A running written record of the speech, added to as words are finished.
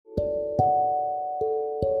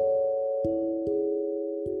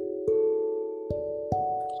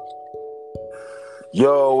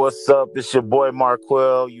Yo, what's up? It's your boy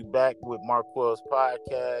Marquel. You back with Marquel's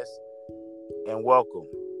podcast, and welcome.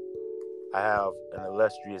 I have an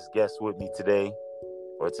illustrious guest with me today,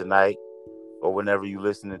 or tonight, or whenever you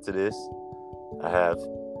listening to this. I have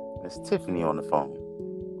Miss Tiffany on the phone.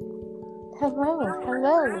 Hello.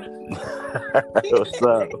 What's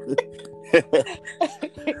up?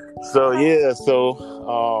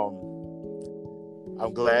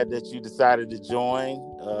 I'm glad that you decided to join.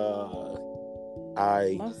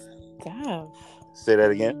 Most def. Say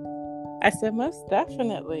that again. I said most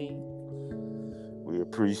definitely. We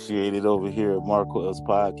appreciate it over here at Marquel's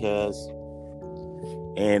podcast.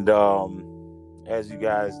 And as you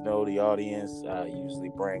guys know, the audience, I usually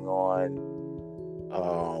bring on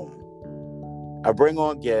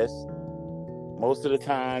guests. Most of the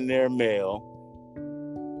time they're male.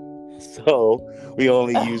 So we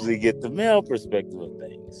only usually get the male perspective of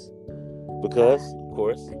things. Because, of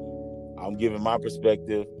course, I'm giving my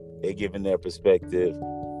perspective, they're giving their perspective,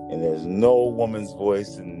 and there's no woman's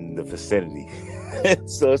voice in the vicinity.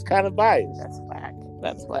 So it's kind of biased. That's whack.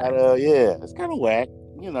 It's kind of whack,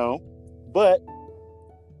 But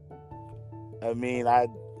I mean,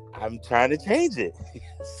 I'm trying to change it.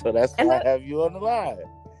 So that's why I have you on the line.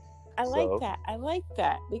 I like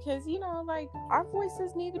that because our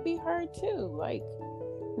voices need to be heard too. Like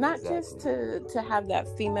not just to have that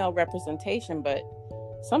female representation, but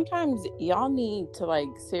sometimes y'all need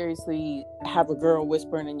to seriously have a girl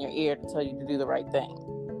whispering in your ear to tell you to do the right thing.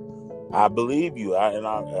 I believe you, I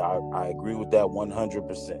agree with that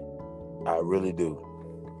 100%. I really do.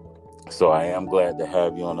 So I am glad to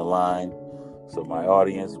have you on the line. So my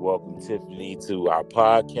audience, welcome Tiffany to our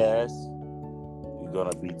podcast. We're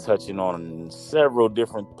going to be touching on several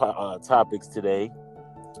different topics today,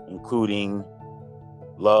 including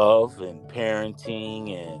love and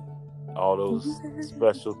parenting and all those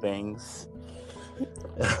special things.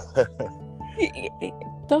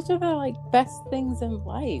 Those are the best things in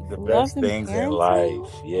life. The best things in life,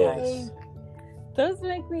 yes. Those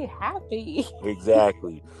make me happy.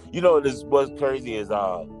 Exactly. What's crazy is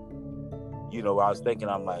I was thinking,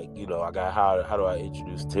 I'm like, I got how do I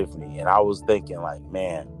introduce Tiffany? And I was thinking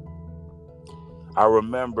man, I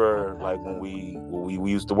remember when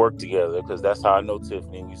we used to work together, because that's how I know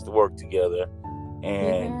Tiffany. We used to work together,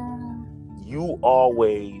 and you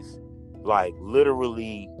always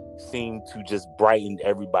literally seemed to just brighten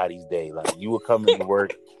everybody's day. You would come into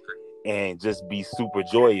work and just be super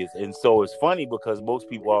joyous. And so it's funny because most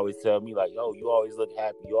people always tell me yo, you always look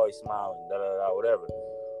happy, you always smiling, whatever.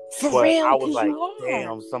 For real, I was like,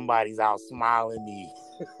 damn, somebody's out smiling me.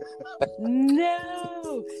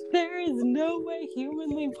 No, there is no way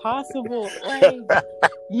humanly possible.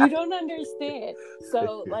 You don't understand.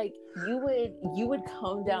 So you would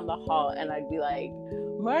come down the hall and I'd be like,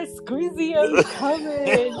 Marsquizio's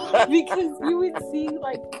coming, because you would see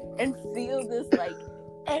and feel this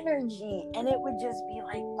energy, and it would just be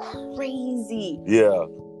crazy. Yeah.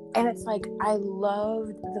 And it's I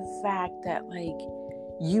loved the fact that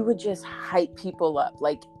you would just hype people up.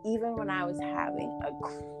 Even when I was having a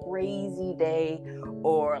crazy day,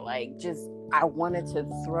 or I wanted to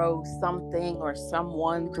throw something or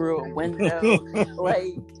someone through a window,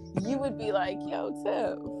 you would be like, yo,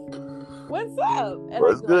 Tiff, what's up? And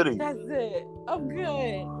what's good? That's it. I'm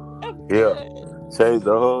good. Changed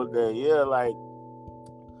the whole day. Yeah,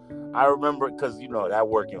 I remember, because that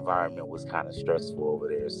work environment was kind of stressful over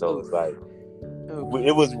there. So it's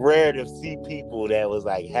it was rare to see people that was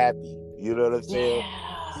happy. You know what I'm saying?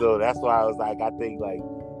 Yeah. So that's why I was I think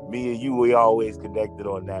me and you, we always connected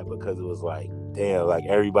on that, because it was damn,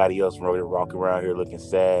 everybody else walking around here looking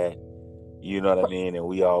sad. You know what I mean? And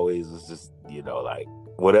we always was just,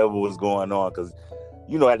 whatever was going on, because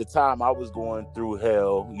at the time I was going through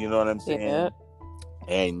hell. You know what I'm saying? Yeah.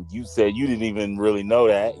 And you said you didn't even really know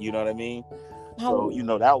that. You know what I mean? So,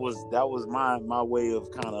 that was my way of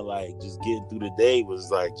kind of just getting through the day, was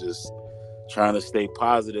just trying to stay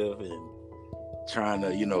positive and trying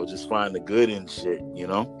to, just find the good in shit,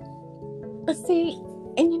 But see,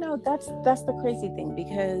 and that's the crazy thing,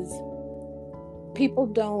 because people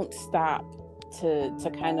don't stop to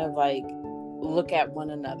kind of look at one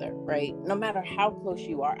another, right? No matter how close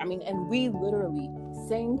you are. I mean, and we literally,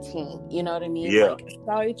 same team, you know what I mean? Yeah.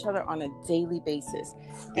 Saw each other on a daily basis.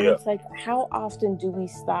 And it's how often do we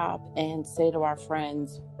stop and say to our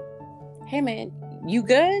friends, hey man, you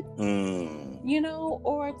good?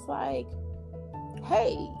 Or it's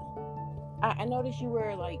hey, I noticed you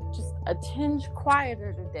were just a tinge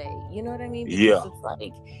quieter today. You know what I mean? Because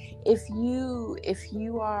it's if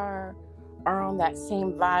you are are on that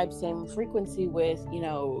same vibe, same frequency with, you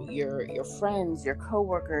know, your friends, your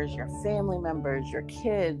coworkers, your family members, your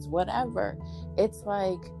kids, whatever. It's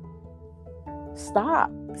like,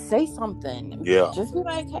 stop, say something. Yeah. Just be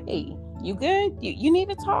like, hey, you good? You need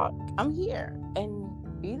to talk? I'm here.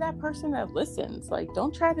 And be that person that listens. Like,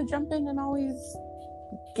 don't try to jump in and always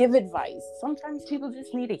give advice. Sometimes people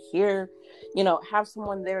just need to hear, you know, have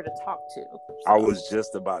someone there to talk to. So. I was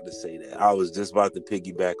just about to say that. I was just about to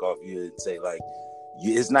piggyback off you and say, like,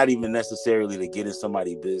 it's not even necessarily to get in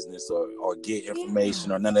somebody's business or get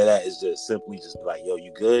information or none of that. It's just simply just like, yo,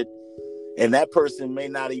 you good? And that person may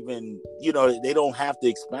not even, you know, they don't have to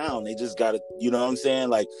expound. They just got to, you know what I'm saying?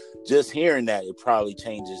 Like, just hearing that, it probably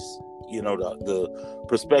changes, you know, the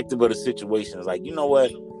perspective of the situation. It's like, you know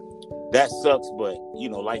what? That sucks, but, you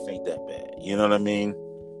know, life ain't that bad. You know what I mean?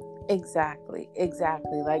 Exactly.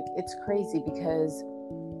 Like, it's crazy because,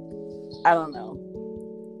 I don't know.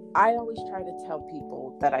 I always try to tell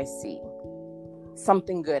people that I see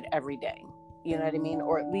something good every day. You know what I mean?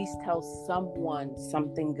 Or at least tell someone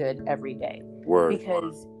something good every day. Word.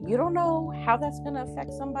 Because you don't know how that's going to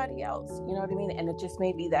affect somebody else. You know what I mean? And it just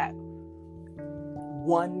may be that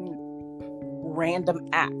one random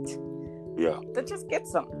act that just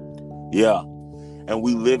gets them. Yeah. And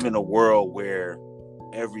we live in a world where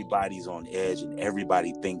everybody's on edge and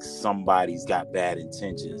everybody thinks somebody's got bad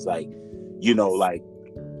intentions. Like, you know, like,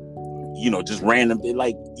 you know, just random,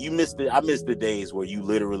 like, I miss the days where you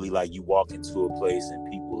literally, like, you walk into a place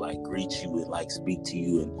and people, like, greet you and, like, speak to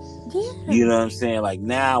you, and you know what I'm saying? Like,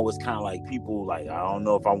 now it's kind of like people, like, I don't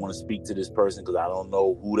know if I want to speak to this person because I don't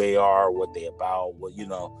know who they are, what they about, what, you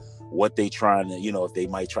know, what they trying to, you know, if they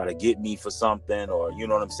might try to get me for something, or, you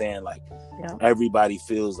know what I'm saying? Like, everybody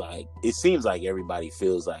feels like, it seems like everybody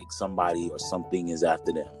feels like somebody or something is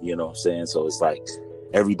after them, you know what I'm saying? So it's like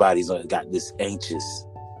everybody's got this anxious,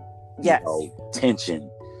 you know, tension.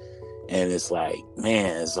 And it's like,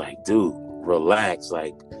 man, it's like, dude, relax.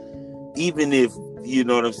 Like, even if, you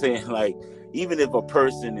know what I'm saying? Like, even if a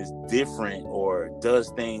person is different or does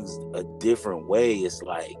things a different way, it's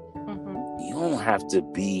like, you don't have to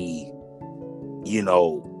be, you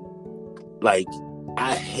know, like,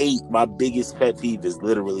 I hate, my biggest pet peeve is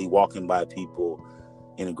literally walking by people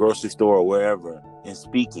in a grocery store or wherever and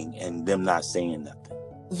speaking and them not saying nothing.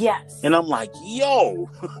 Yes. And I'm like, yo,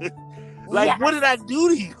 like, what did I do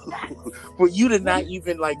to you for you to not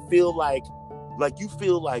even, like, feel like you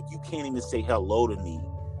feel like you can't even say hello to me,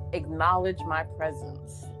 acknowledge my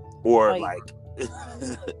presence, or like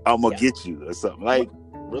I'm gonna get you or something. Like,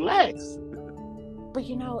 relax. But,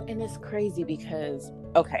 you know, and it's crazy because,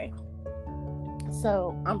 okay,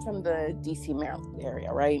 so I'm from the DC, Maryland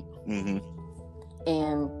area, right?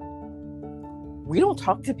 And we don't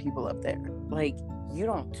talk to people up there. Like, you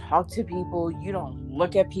don't talk to people. You don't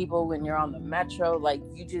look at people when you're on the metro. Like,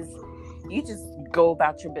 you just go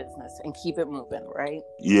about your business and keep it moving, right?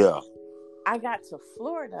 Yeah. I got to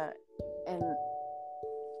Florida and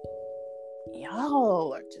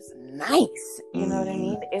y'all are just nice. You know what I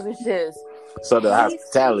mean? It was just... So the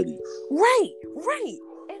hospitality. Right.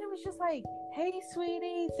 And it was just like, hey,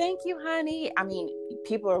 sweetie, thank you, honey. I mean,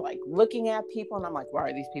 people are like looking at people and I'm like, why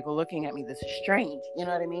are these people looking at me? This is strange. You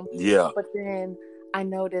know what I mean? Yeah. But then I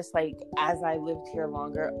noticed, like, as I lived here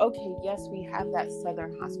longer, okay, yes, we have that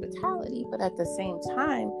Southern hospitality, but at the same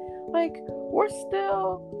time, like, we're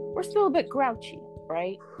still a bit grouchy,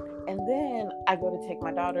 right? And then I go to take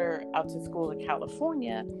my daughter out to school in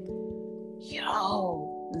California. Yo,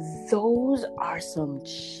 those are some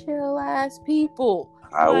chill ass people.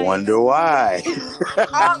 I wonder why.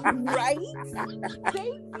 Right?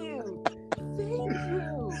 Thank you.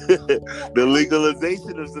 The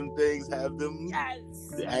legalization of some things have them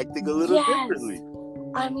acting a little differently.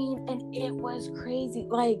 I mean, and it was crazy.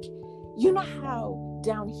 Like, you know how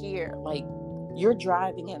down here, like, you're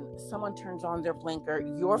driving and someone turns on their blinker,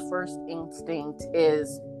 your first instinct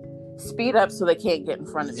is speed up so they can't get in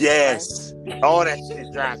front of you. Yes. Right? All that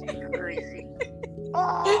shit drives me crazy.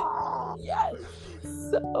 Yes.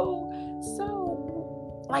 So,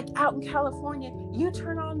 like, out in California, you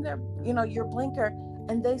turn on your blinker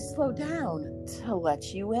and they slow down to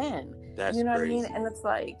let you in. That's you know crazy. what I mean? And it's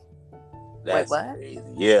like, that's wait, what? Crazy.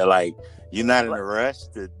 Yeah, like, you're not in a rush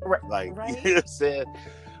to, like, right? You know what I'm saying?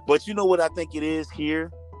 But you know what I think it is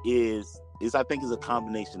here is I think it's a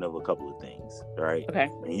combination of a couple of things, right? Okay.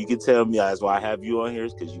 And you can tell me, that's why I have you on here,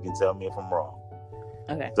 is because you can tell me if I'm wrong.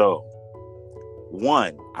 Okay. So,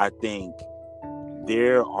 one, I think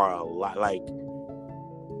there are a lot, like,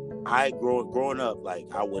 growing up, like,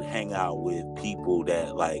 I would hang out with people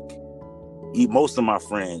that, like, most of my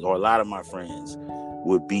friends, or a lot of my friends,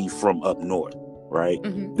 would be from up north. right?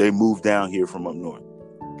 Mm-hmm. They moved down here from up north.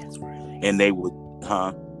 And they would,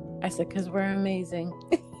 I said, because we're amazing.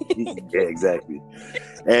 Yeah, exactly.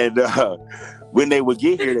 And when they would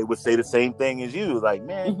get here, they would say the same thing as you. Like,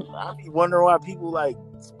 man, I be wondering why people like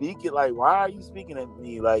speak it. Like, why are you speaking at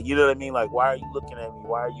me? Like, you know what I mean? Like, why are you looking at me?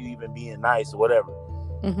 Why are you even being nice or whatever?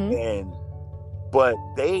 But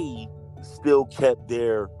they still kept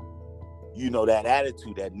their, that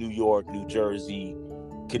attitude, that New York, New Jersey,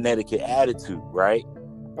 Connecticut attitude, right?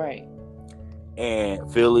 Right.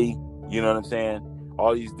 And Philly, you know what I'm saying?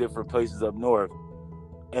 All these different places up north.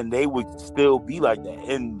 And they would still be like that.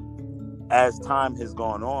 And as time has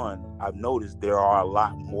gone on, I've noticed there are a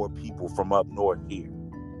lot more people from up north here.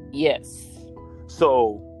 Yes.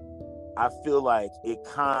 So I feel like it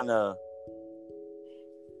kind of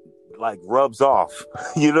like rubs off.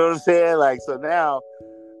 You know what I'm saying? Like, so now,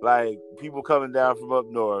 like, people coming down from up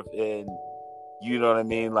north and, you know what I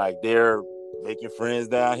mean? Like, they're making friends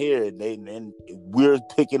down here and we're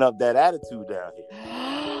picking up that attitude down here.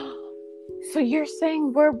 So you're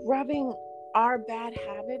saying we're rubbing our bad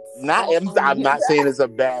habits? I'm not saying it's a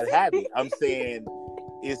bad habit. I'm saying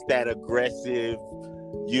it's that aggressive,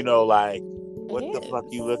 like, what the fuck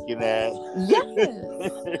you looking at?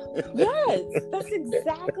 Yes, that's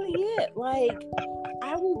exactly it. Like,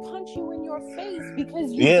 I will punch you in your face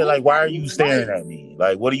because like, why are you staring at me?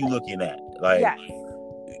 Like, what are you looking at? Like,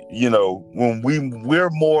 when we're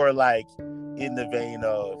more like in the vein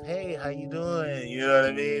of, hey, how you doing? You know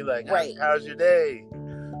what I mean? Like, how's your day?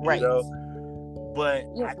 Right. But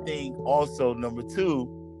I think also number two,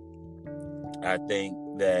 I think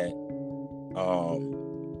that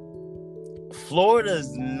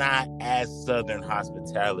Florida's not as Southern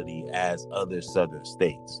hospitality as other Southern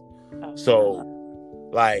states. So,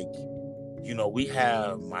 like, we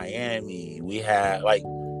have Miami, we have, like,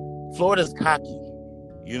 Florida's cocky.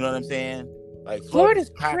 You know what I'm saying? Like,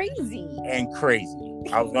 Florida's crazy. And crazy.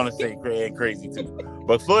 I was gonna say and crazy too.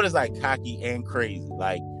 But Florida's like cocky and crazy.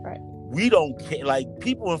 Like, we don't care. Like,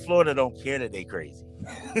 people in Florida don't care that they crazy.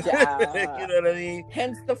 You know what I mean?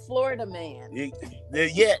 Hence the Florida man.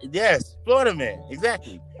 Yes, Florida man.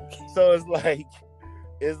 Exactly. So it's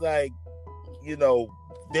like,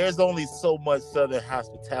 there's only so much Southern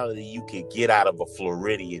hospitality you can get out of a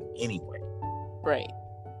Floridian anyway. Right.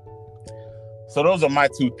 So those are my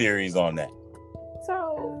two theories on that. So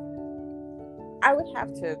I would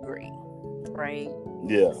have to agree, right?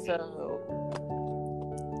 Yeah. So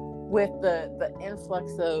with the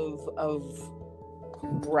influx of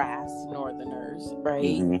brass Northerners,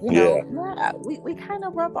 right? We kind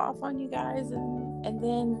of rub off on you guys, and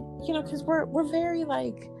then because we're very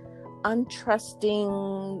like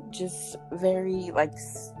untrusting, just very like.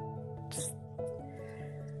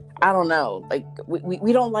 I don't know, like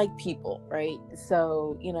we don't like people, right?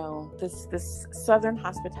 So this Southern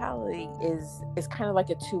hospitality is kind of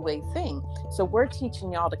like a two-way thing. So we're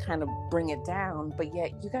teaching y'all to kind of bring it down, but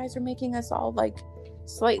yet you guys are making us all like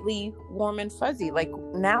slightly warm and fuzzy. Like,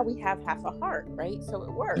 now we have half a heart, right? So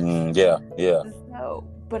it works. Yeah. So,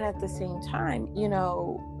 but at the same time,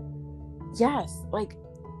 yes, like,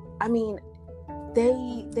 I mean,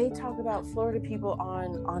 they talk about Florida people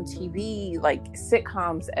on TV, like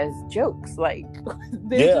sitcoms, as jokes. Like,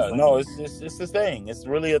 it's a thing. It's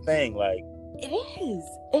really a thing. Like, it is,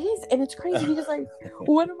 and it's crazy because like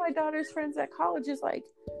one of my daughter's friends at college is like,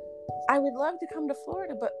 I would love to come to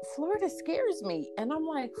Florida, but Florida scares me, and I'm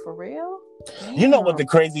like, for real? Damn. You know what the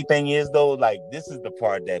crazy thing is though? Like, this is the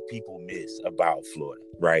part that people miss about Florida,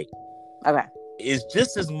 right? Okay, it's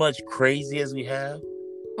just as much crazy as we have.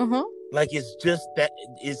 Mm-hmm. Like, it's just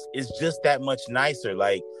that much nicer.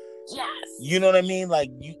 Like, yes, you know what I mean?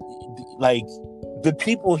 Like, the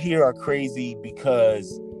people here are crazy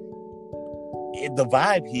because the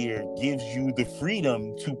vibe here gives you the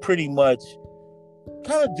freedom to pretty much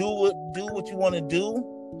kind of do what you want to do,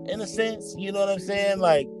 in a sense. You know what I'm saying?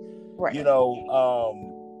 Like, right.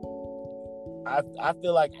 I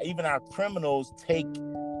feel like even our criminals take,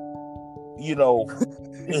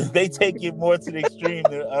 they take it more to the extreme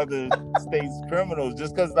than other states' criminals,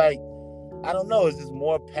 just because, like, I don't know, it's just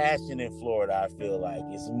more passion in Florida. I feel like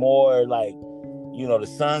it's more like, the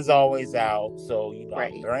sun's always out, so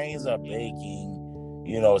right. Our brains are baking.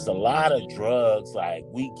 It's a lot of drugs. Like,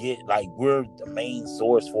 we're the main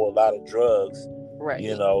source for a lot of drugs. Right.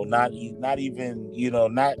 Not even,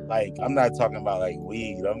 not like, I'm not talking about like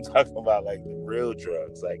weed. I'm talking about like the real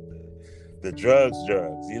drugs, like the drugs.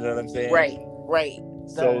 You know what I'm saying? Right.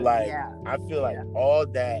 So I feel like all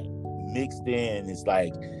that mixed in is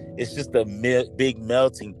like, it's just a big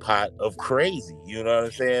melting pot of crazy. You know what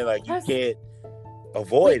I'm saying? Like, you can't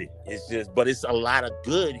avoid it. It's just, but it's a lot of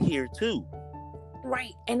good here too.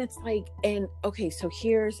 Right. And it's like, and okay, so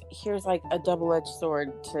here's like a double-edged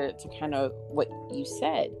sword to kind of what you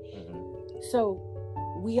said. Mm-hmm. So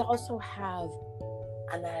we also have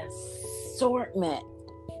an assortment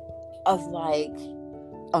of like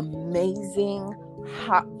amazing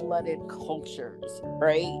hot-blooded cultures,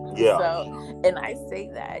 right? Yeah. So, and I say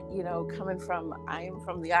that, I am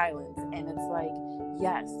from the islands, and it's like,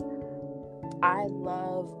 yes, I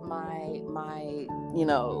love my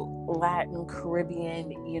Latin,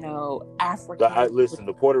 Caribbean, African. Listen,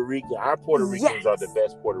 our Puerto Ricans are the Yes.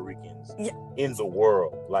 best Puerto Ricans Yeah. in the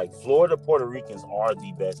world. Like Florida Puerto Ricans are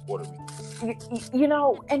the best Puerto Ricans.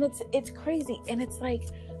 And it's crazy, and it's like,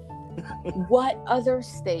 what other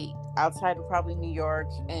state outside of probably New York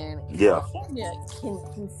and California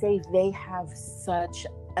can say they have such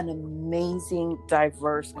an amazing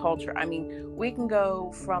diverse culture? I mean, we can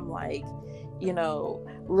go from like,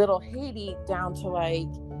 little Haiti down to like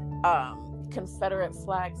Confederate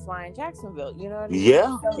flag flying Jacksonville. You know what I mean?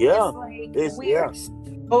 Yeah, so yeah. It's like we're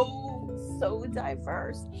so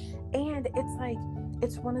diverse, and it's like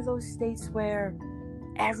it's one of those states where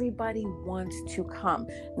everybody wants to come,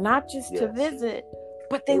 not just to visit,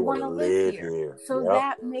 but they want to live here. So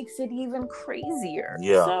that makes it even crazier.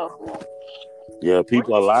 Yeah. So, yeah,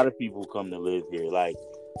 a lot of people come to live here. Like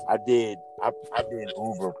I did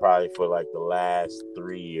Uber probably for like the last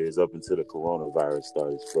 3 years up until the coronavirus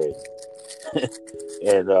started spreading.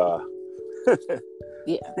 And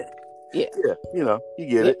yeah, you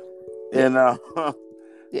get it. And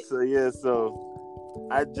so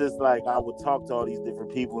I just like, I would talk to all these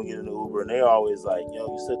different people and get in the Uber, and they always like, yo,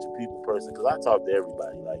 you're such a people person, because I talk to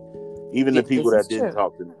everybody, like even the people that didn't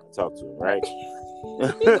talk to me, I talk to them, right?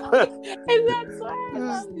 And that's why I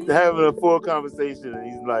love you. Having a full conversation, and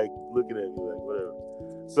he's like looking at me like whatever.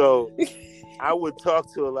 So I would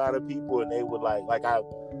talk to a lot of people, and they would like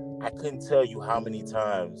I couldn't tell you how many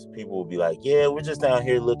times people would be like, yeah, we're just down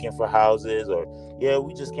here looking for houses, or yeah,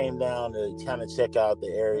 we just came down to kind of check out the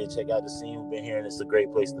area, check out the scene. We've been here and it's a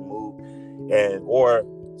great place to move. And or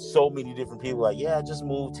so many different people like, yeah, I just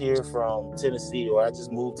moved here from Tennessee, or I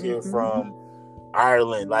just moved here from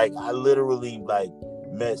Ireland. Like I literally like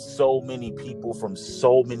met so many people from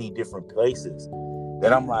so many different places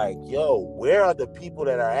that I'm like, yo, where are the people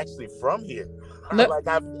that are actually from here? Like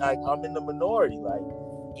I'm in the minority. Like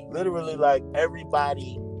literally, like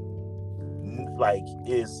everybody like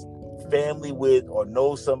is family with or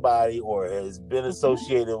knows somebody or has been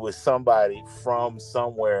associated with somebody from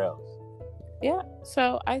somewhere else. Yeah.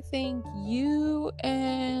 So I think you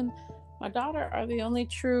and my daughter are the only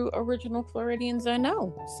true original Floridians I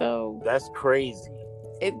know. So that's crazy.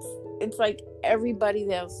 It's like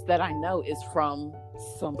everybody else that I know is from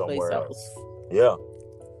someplace else. Yeah.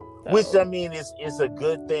 So. Which I mean it's a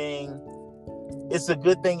good thing. It's a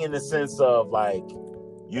good thing in the sense of like,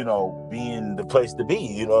 being the place to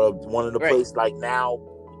be, one of the places like now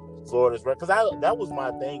Florida's right. Cause that was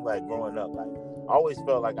my thing, like growing up, like I always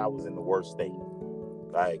felt like I was in the worst state.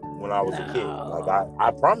 Like when I was a kid, like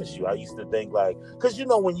I promise you, I used to think like, cause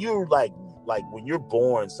when you're like when you're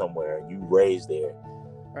born somewhere and you raised there,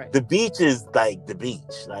 the beach is like the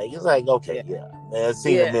beach. Like it's like, okay, man, I've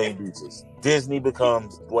seen a million beaches. Disney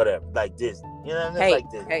becomes whatever, like Disney. You know what I mean? Like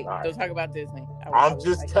Disney. Hey, don't talk about Disney. I'm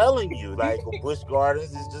just telling you, like Busch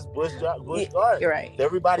Gardens is just Busch Gardens. You're right.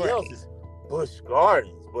 Everybody else is Busch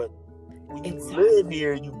Gardens. But when you live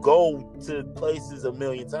here, you go to places a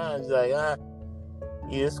million times, like, yeah,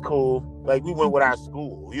 it's cool. Like we went with our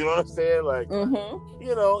school, you know what I'm saying? Like,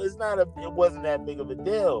 it wasn't that big of a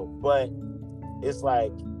deal. But it's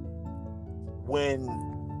like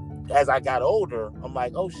as I got older, I'm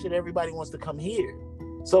like, oh shit, everybody wants to come here.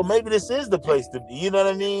 So maybe this is the place to be, you know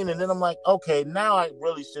what I mean? And then I'm like, okay, now I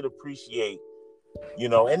really should appreciate,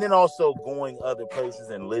 and then also going other places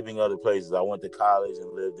and living other places. I went to college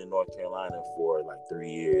and lived in North Carolina for like 3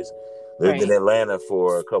 years, lived in Atlanta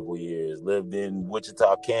for a couple of years, lived in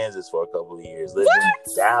Wichita, Kansas for a couple of years, lived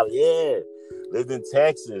in Dallas, lived in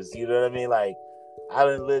Texas, you know what I mean? Like, I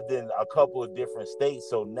done lived in a couple of different states,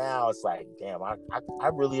 so now it's like, damn, I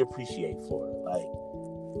really appreciate Florida. Like,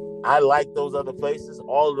 I like those other places.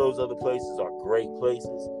 All of those other places are great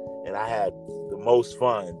places, and I had the most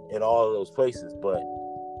fun in all of those places. But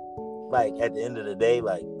like at the end of the day,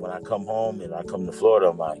 like when I come home and I come to Florida,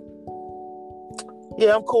 I'm like,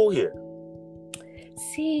 yeah, I'm cool here.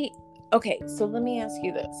 See, okay, so let me ask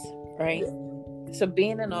you this, right? Yeah. So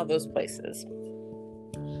being in all those places,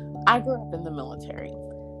 I grew up in the military.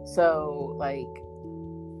 So like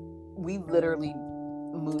we literally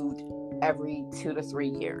moved every 2 to 3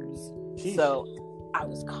 years. Jeez. So I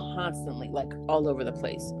was constantly like all over the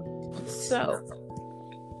place. So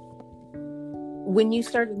When you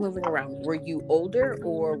started moving around, were you older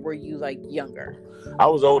or were you like younger? I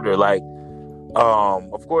was older. Like,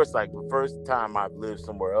 of course, like the first time I've lived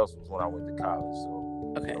somewhere else was when I went to college. So,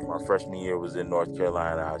 Okay. my freshman year was in North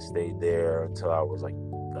Carolina. I stayed there until I was like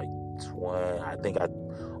 20. I think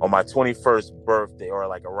on my 21st birthday, or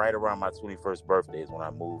like right around my 21st birthday, is when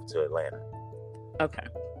I moved to Atlanta. Okay.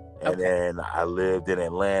 And then I lived in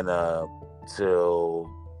Atlanta till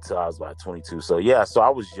I was about 22. So yeah, so I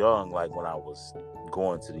was young, like when I was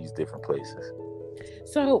going to these different places.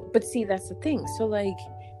 So, but see, that's the thing. So, like,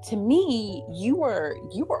 to me, you were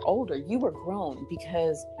older, you were grown,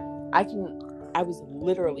 because I was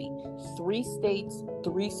literally 3 states,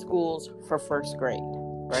 3 schools for first grade,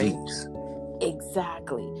 right? Jeez.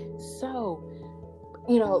 Exactly. So,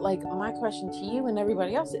 like, my question to you and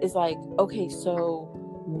everybody else is like, okay, so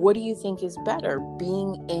what do you think is better,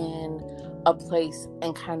 being in a place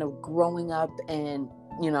and kind of growing up and,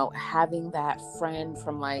 having that friend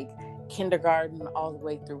from like kindergarten all the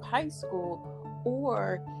way through high school,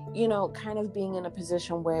 or, kind of being in a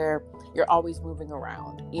position where you're always moving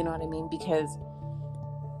around, you know what I mean? Because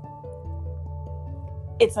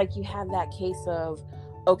it's like you have that case of,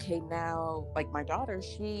 okay, now, like my daughter,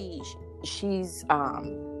 she's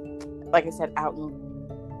like I said, out in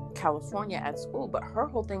California at school, but her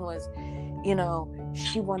whole thing was,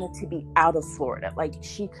 she wanted to be out of Florida. Like,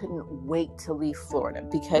 she couldn't wait to leave Florida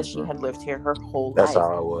because she had lived here her whole That's life.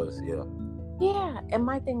 how I was. Yeah. And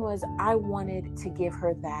my thing was, I wanted to give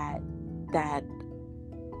her that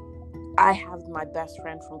I have my best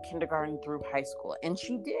friend from kindergarten through high school, and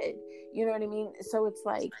she did, you know what I mean? So it's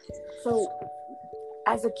like, so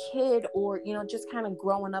as a kid, or, just kind of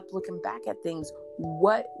growing up, looking back at things,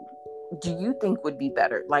 what do you think would be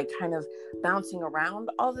better? Like, kind of bouncing around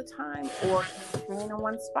all the time, or staying in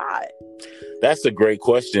one spot? That's a great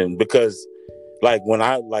question, because like when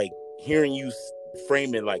I like hearing you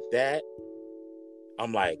frame it like that,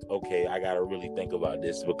 I'm like, okay, I gotta really think about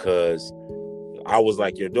this, because I was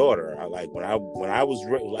like your daughter. I like when I was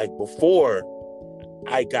like before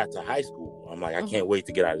I got to high school, I'm like, I can't wait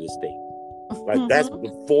to get out of this state. Like, that's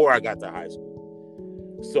before I got to high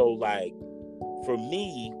school. So like for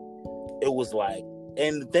me, it was like,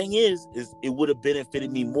 and the thing is it would have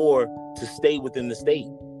benefited me more to stay within the state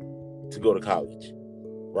to go to college,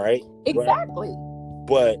 right? Exactly.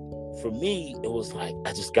 But for me, it was like,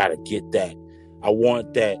 I just gotta get that. I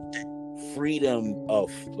want that freedom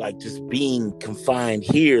of like just being confined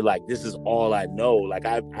here. Like, this is all I know. Like,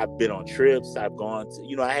 I've been on trips, I've gone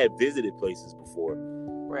to, I had visited places before,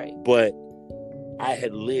 right? But I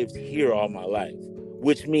had lived here all my life,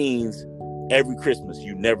 which means every Christmas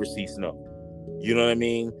you never see snow. You know what I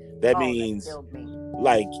mean? That means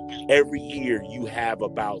like every year you have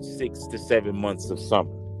about 6 to 7 months of summer.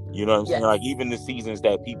 You know what I'm saying? Like, even the seasons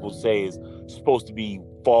that people say is supposed to be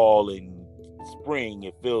fall and spring,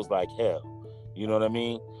 it feels like hell. You know what I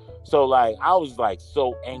mean? So like, I was like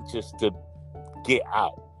so anxious to get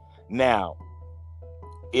out. Now,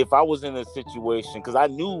 if I was in a situation, because I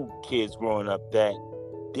knew kids growing up that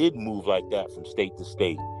did move like that from state to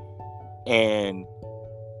state, and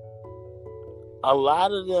a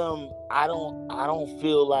lot of them, I don't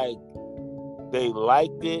feel like they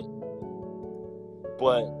liked it,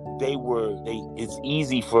 but it's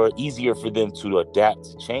easier for them to adapt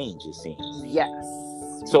to change, it seems. Yes.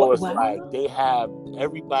 So it's like they have,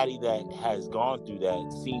 everybody that has gone through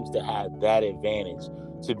that seems to have that advantage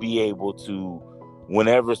to be able to,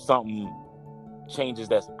 whenever something changes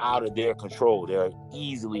that's out of their control, they're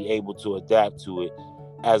easily able to adapt to it,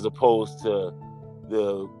 as opposed to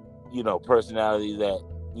the, personality that,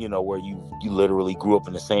 where you literally grew up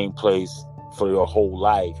in the same place for your whole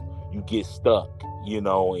life. You get stuck,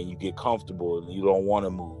 and you get comfortable and you don't want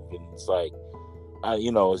to move. And it's like,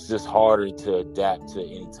 it's just harder to adapt to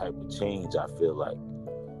any type of change, I feel like.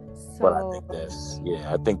 But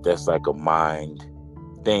I think that's like a mind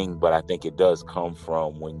thing, but I think it does come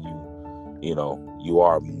from when you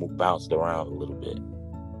are bounced around a little bit.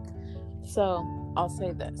 So I'll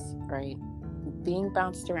say this, right? Being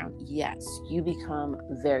bounced around, yes, you become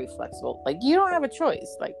very flexible. Like, you don't have a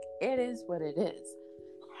choice. Like, it is what it is.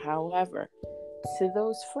 However, to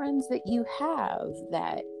those friends that you have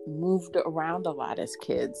that moved around a lot as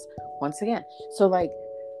kids, once again, so like,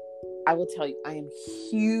 I will tell you, I am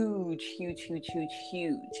huge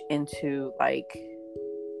into like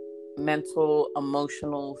mental,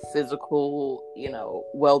 emotional, physical,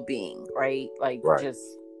 well-being, right? Like, just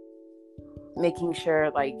making sure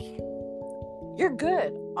like you're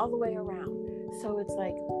good all the way around. So it's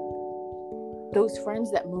like, those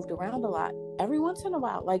friends that moved around a lot, every once in a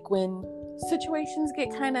while, like when situations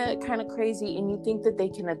get kind of crazy, and you think that they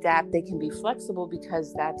can adapt, they can be flexible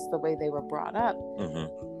because that's the way they were brought up. Mm-hmm.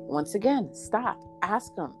 Once again, stop,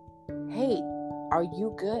 ask them, hey, are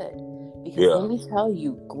you good? Because Yeah. let me tell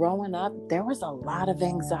you, growing up, there was a lot of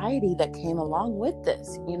anxiety that came along with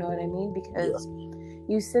this. You know what I mean? Because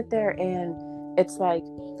you sit there and it's like,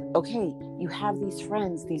 okay, you have these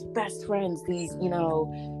friends, these best friends, these, you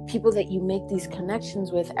know, people that you make these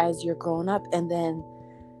connections with as you're growing up, and then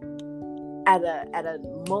at a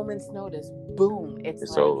moment's notice, boom, it's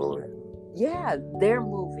like, over. Yeah, they're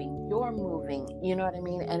moving, you're moving, you know what I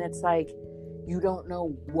mean? And it's like, you don't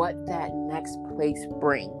know what that next place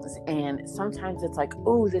brings. And sometimes it's like,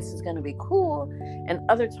 oh, this is going to be cool. And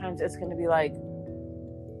other times it's going to be like,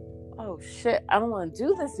 oh shit, I don't want to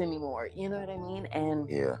do this anymore. You know what I mean? And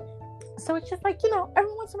so it's just like, you know,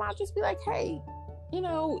 every once in a while, just be like, hey, you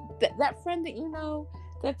know, that friend that you know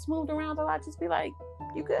that's moved around a lot, just be like,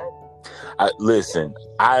 you good? Listen,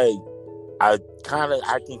 I can kind of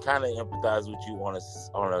empathize with you on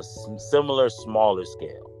a similar, smaller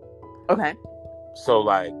scale. Okay. So,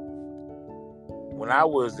 like, when I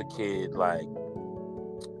was a kid, like,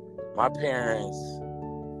 my parents,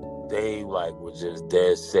 they, like, were just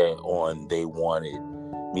dead set on, they wanted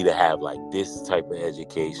me to have, like, this type of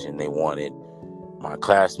education. They wanted my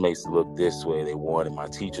classmates to look this way. They wanted my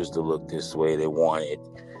teachers to look this way. They wanted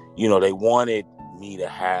me to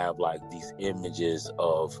have, like, these images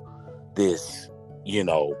of this, you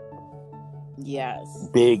know,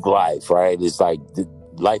 big life, right? It's like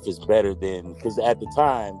life is better than, because at the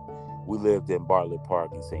time we lived in Bartlett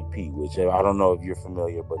Park in St. Pete, which I don't know if you're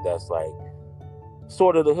familiar, but that's like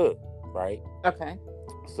sort of the hood, right? Okay.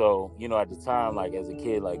 So, you know, at the time, like, as a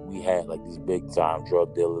kid, like, we had like this big time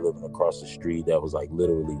drug dealer living across the street that was like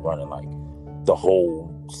literally running like the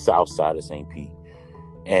whole south side of St. Pete.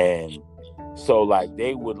 And so, like,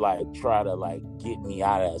 they would, like, try to, like, get me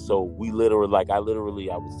out of that. So we literally, like, I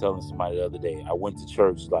was telling somebody the other day, I went to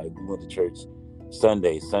church, like, we went to church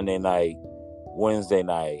Sunday night, Wednesday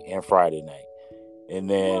night, and Friday night. And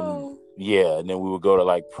then, and then we would go to,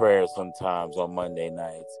 like, prayer sometimes on Monday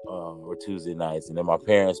nights or Tuesday nights. And then my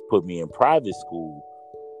parents put me in private school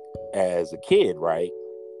as a kid, right?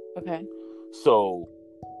 Okay. So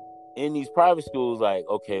in these private schools, like,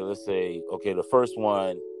 okay, let's say, okay, the first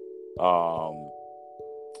one I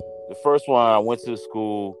went to the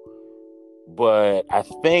school, but I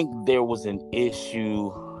think there was an issue.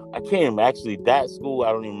 I can't actually, that school,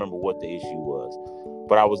 I don't even remember what the issue was,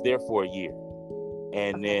 but I was there for a year.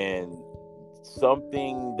 And then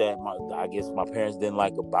something that I guess my parents didn't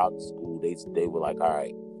like about the school, they were like, all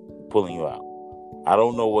right, pulling you out. I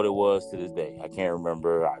don't know what it was to this day. I can't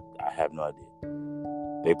remember. I have no idea.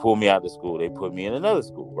 They pulled me out of the school. They put me in another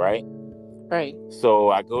school, right? Right. So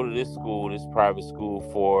I go to this school, this private school,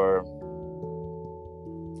 for,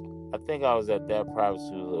 I think I was at that private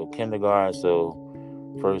school, kindergarten, so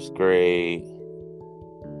first grade.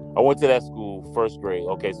 I went to that school first grade.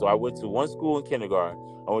 Okay, so I went to one school in kindergarten.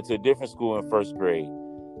 I went to a different school in first grade.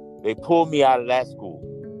 They pulled me out of that school.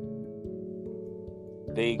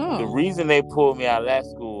 The reason they pulled me out of that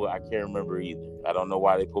school, I can't remember either. I don't know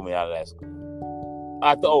why they pulled me out of that school.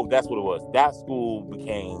 That's what it was. That school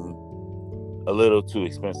became a little too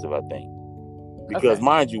expensive, I think. Because,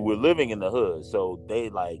 mind you, we're living in the hood, so they,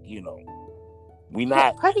 like, you know,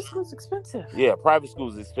 private school's expensive. Yeah, private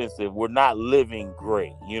school's expensive. We're not living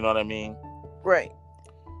great. You know what I mean? Right.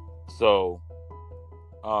 So,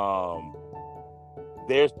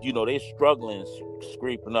 they're struggling,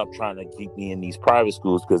 scraping up, trying to keep me in these private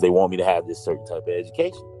schools because they want me to have this certain type of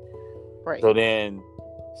education. Right. So then,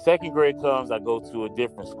 second grade comes, I go to a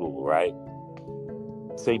different school, right?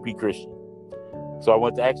 St. Pete Christian. So I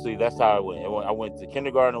went to, actually, that's how I went. I went to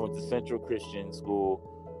kindergarten, I went to Central Christian School.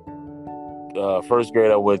 First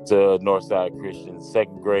grade, I went to Northside Christian.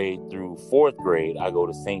 Second grade through fourth grade, I go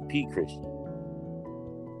to St. Pete Christian.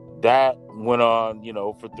 That went on, you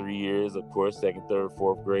know, for 3 years, of course, second, third,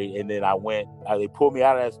 fourth grade. And then they pulled me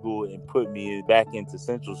out of that school and put me back into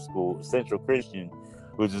Central Christian,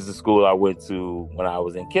 which is the school I went to when I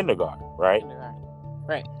was in kindergarten, right?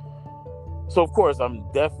 Right. So, of course, I'm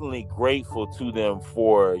definitely grateful to them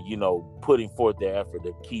for, you know, putting forth their effort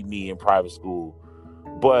to keep me in private school.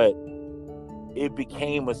 But it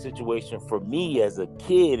became a situation for me as a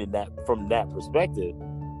kid, and that from that perspective,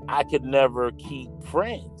 I could never keep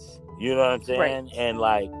friends. You know what I'm saying? Right. And,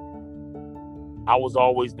 like, I was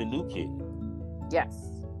always the new kid. Yes.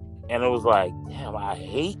 And it was like, damn, I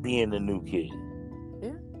hate being the new kid.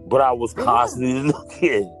 Yeah. But I was constantly the new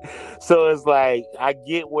kid. So it's like, I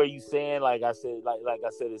get where you saying, like I said,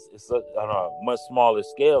 it's on a much smaller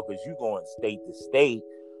scale because you're going state to state.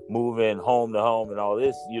 moving home to home and all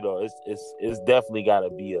this, it's definitely got to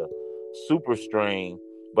be a super strain.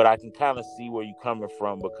 But I can kind of see where you're coming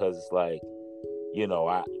from, because it's like,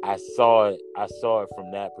 I saw it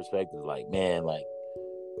from that perspective. Like, man, like,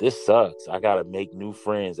 this sucks. I gotta make new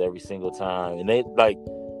friends every single time, and they like,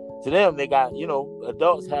 to them, they got,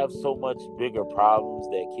 adults have so much bigger problems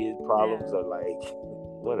that kids' problems are like,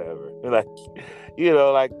 whatever. Like,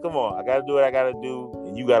 like, come on, I gotta do what I gotta do,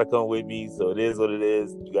 and you gotta come with me. So it is what it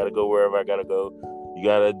is. You gotta go wherever I gotta go. You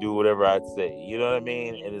gotta do whatever I say. You know what I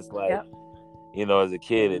mean? And it's like, as a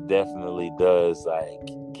kid, it definitely does like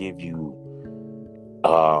give you,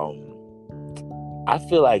 I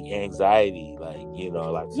feel like anxiety, like,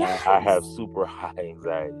 I have super high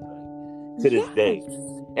anxiety, like, to this day.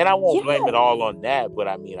 And I won't blame it all on that, but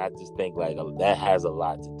I mean, I just think like that has a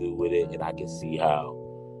lot to do with it, and I can see how,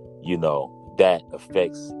 that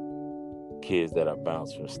affects kids that are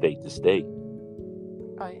bounced from state to state.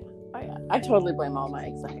 Oh yeah. I totally blame all my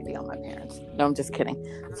anxiety on my parents. No, I'm just kidding.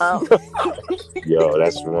 Yo,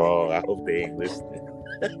 that's wrong. I hope they ain't listening.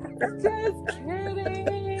 Just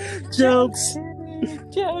kidding. Jokes.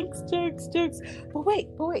 Jokes. But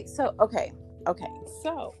wait. So, okay.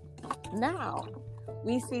 So now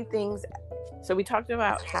we see things. So we talked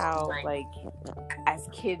about how, like, as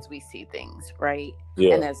kids we see things, right?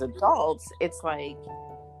 Yeah. And as adults, it's like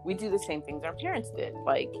we do the same things our parents did.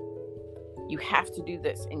 Like, you have to do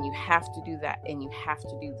this, and you have to do that, and you have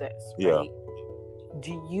to do this, right? Yeah.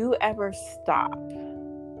 Do you ever stop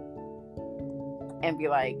and be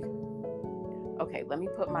like, okay, let me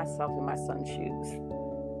put myself in my son's shoes?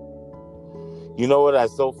 You know what?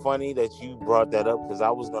 That's so funny that you brought that up, because I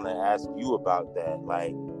was going to ask you about that.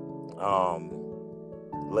 Like,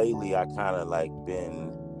 lately I kind of like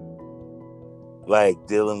been like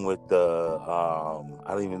dealing with the,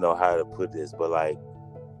 I don't even know how to put this, but like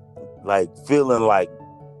feeling like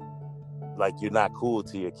you're not cool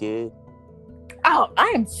to your kid. Oh, I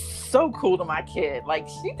am so cool to my kid. Like,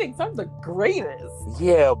 she thinks I'm the greatest.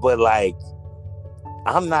 Yeah, but like,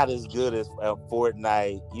 I'm not as good as at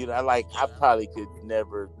Fortnite. Like, I probably could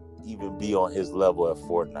never even be on his level at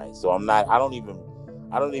Fortnite. So I don't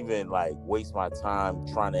even like waste my time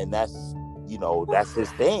trying to, and that's his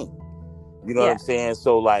thing. You know what I'm saying?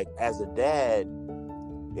 So like, as a dad,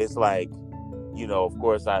 it's like, of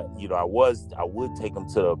course I would take him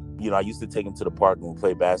to the, I used to take him to the park and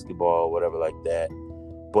play basketball or whatever like that.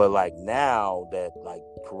 But like, now that like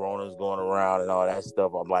Corona's going around and all that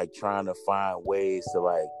stuff, I'm like trying to find ways to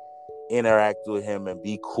like interact with him and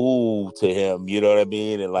be cool to him. You know what I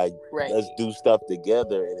mean? And like, let's do stuff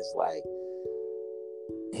together. And it's like,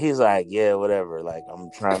 he's like, yeah, whatever. Like, I'm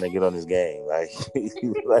trying to get on this game. Like,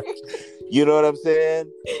 like, you know what I'm saying?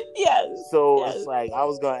 Yes. So it's like, I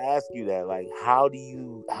was gonna ask you that. Like, how do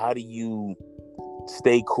you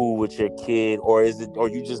stay cool with your kid, or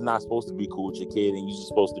you just not supposed to be cool with your kid, and you're just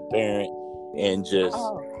supposed to parent and just,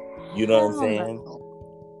 you know what I'm saying?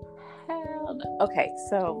 Hell no. Okay,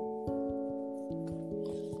 so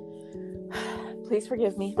please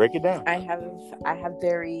forgive me. Break it down. I have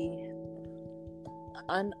very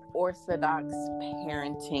unorthodox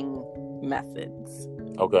parenting methods.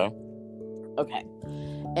 Okay.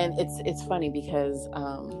 And it's funny because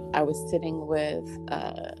I was sitting with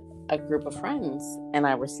a group of friends, and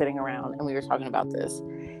I was sitting around, and we were talking about this,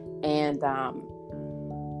 and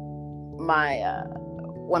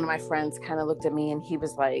one of my friends kind of looked at me, and he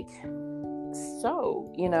was like,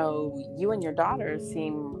 so, you and your daughter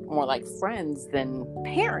seem more like friends than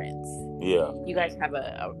parents. Yeah. You guys have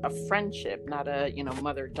a friendship, not a,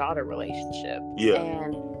 mother-daughter relationship. Yeah.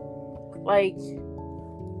 And like,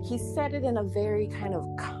 he said it in a very kind of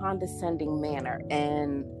condescending manner,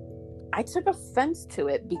 and I took offense to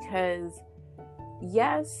it, because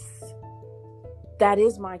yes, that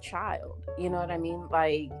is my child. You know what I mean?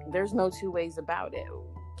 Like, there's no two ways about it.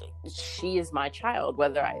 She is my child,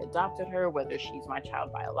 whether I adopted her, whether she's my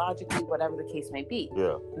child biologically, whatever the case may be.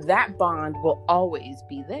 Yeah. That bond will always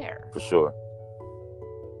be there. For sure.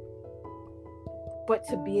 But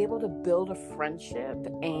to be able to build a friendship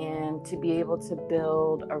and to be able to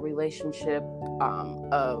build a relationship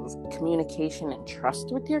of communication and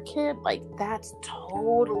trust with your kid, like, that's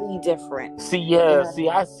totally different. I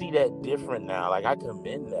see that different now. Like, I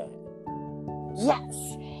commend that.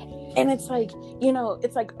 Yes. And it's like,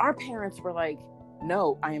 it's like our parents were like,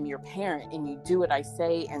 no, I am your parent, and you do what I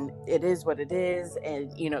say, and it is what it is, and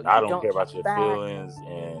I don't care about your feelings,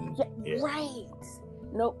 and right.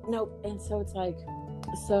 Nope. And so it's like,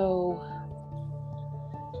 so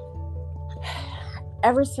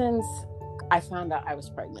ever since I found out I was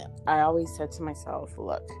pregnant, I always said to myself,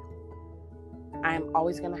 look, I'm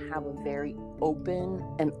always going to have a very open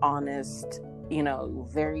and honest,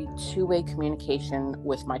 very two-way communication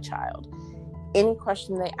with my child. Any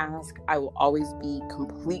question they ask, I will always be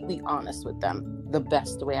completely honest with them the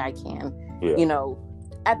best way I can,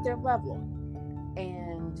 at their level.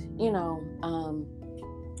 And,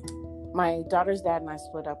 my daughter's dad and I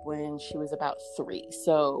split up when she was about 3.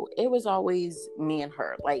 So it was always me and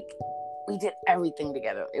her. Like, we did everything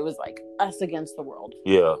together. It was like us against the world.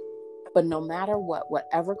 Yeah. But no matter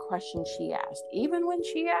whatever question she asked, even when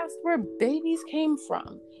she asked where babies came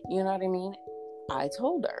from, you know what I mean? I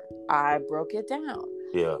told her. I broke it down.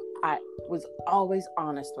 Yeah. I was always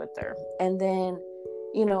honest with her. And then,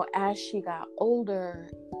 as she got older,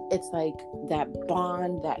 it's like that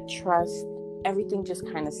bond, that trust, everything just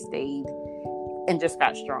kind of stayed and just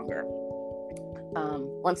got stronger.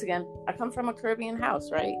 Once again, I come from a Caribbean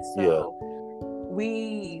house, right? So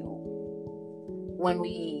when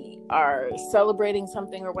we are celebrating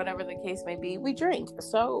something or whatever the case may be, we drink.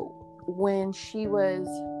 So when she was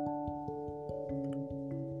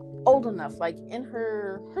old enough, like in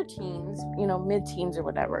her teens, mid-teens or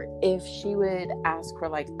whatever, if she would ask for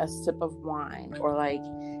like a sip of wine or like,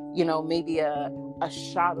 maybe a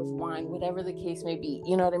shot of wine, whatever the case may be,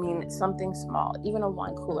 you know what I mean? Something small, even a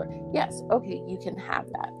wine cooler. Yes, okay, you can have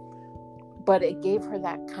that. But it gave her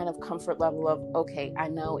that kind of comfort level of, okay, I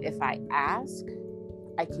know if I ask,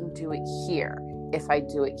 I can do it here. If I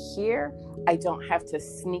do it here, I don't have to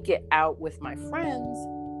sneak it out with my friends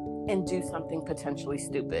and do something potentially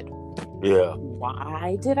stupid. Yeah.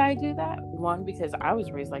 Why did I do that? 1, because I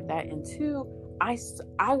was raised like that. And 2,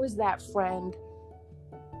 I was that friend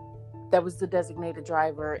that was the designated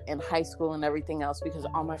driver in high school and everything else because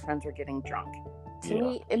all my friends were getting drunk. To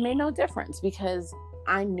me, it made no difference because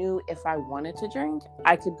I knew if I wanted to drink,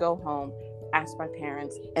 I could go home, ask my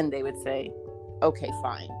parents, and they would say, okay,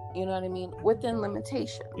 fine. You know what I mean? Within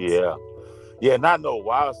limitations. Yeah. Yeah, not no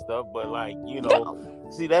wild stuff, but like,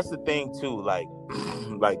 see, that's the thing too. Like,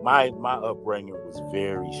 like my upbringing was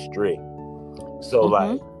very strict. So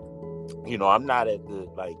like,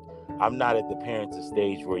 I'm not at the parenting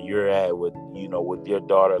stage where you're at with, with your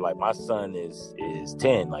daughter. Like my son is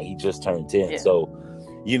 10, like he just turned 10. Yeah. So,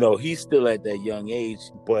 he's still at that young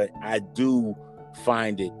age, but I do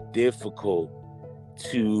find it difficult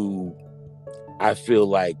to, I feel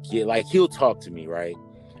like he'll talk to me, right?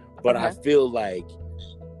 But I feel like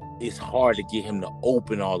it's hard to get him to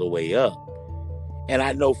open all the way up. And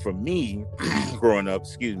I know for me, growing up,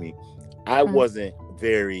 I wasn't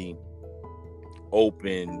very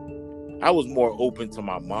open. I was more open to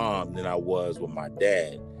my mom than I was with my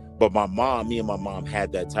dad. But me and my mom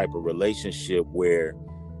had that type of relationship where,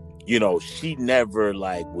 she never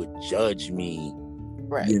like would judge me,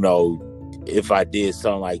 right? If I did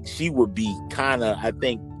something, like she would be kind of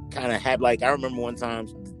happy. Like I remember one time,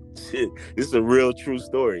 this is a real true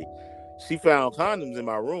story. She found condoms in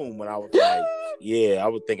my room when I was like, I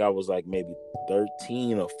would think I was like maybe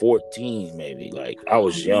 13 or 14, maybe. Like I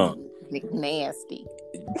was young. Nasty.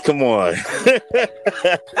 Come on.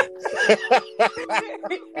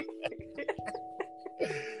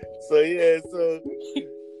 So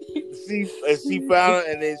she found it,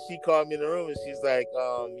 and then she called me in the room and she's like,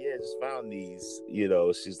 just found these,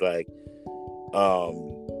 she's like,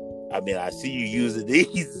 I mean, I see you using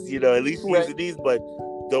these, at least using these, but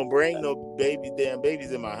don't bring no damn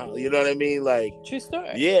babies in my house. You know what I mean? Like, true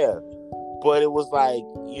story. Yeah. But it was like,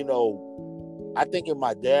 I think if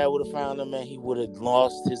my dad would have found them, man, he would have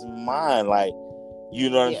lost his mind. Like, you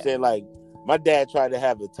know what I'm saying? Like, my dad tried to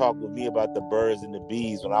have a talk with me about the birds and the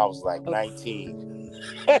bees when I was like 19.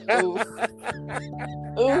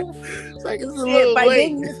 Oof. It's like, it's a little by late.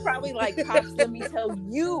 then he was probably like, Pops, let me tell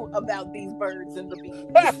you about these birds and the bees.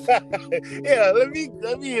 Yeah, let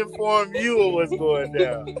me inform you of what's going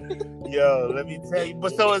down. Yo, let me tell you.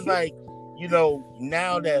 But so it's like,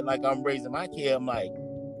 now that like I'm raising my kid, I'm like,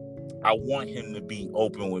 I want him to be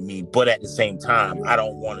open with me, but at the same time, I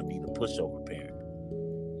don't want to be the pushover parent.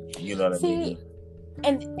 You know what I mean?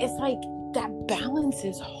 And it's like that balance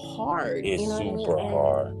is hard. It's super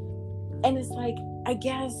hard. And it's like, I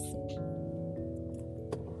guess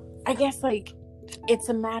like it's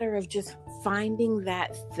a matter of just finding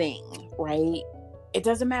that thing, right? It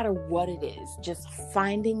doesn't matter what it is, just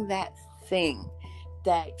finding that thing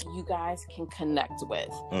that you guys can connect with.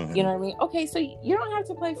 Mm-hmm. You know what I mean? Okay, so you don't have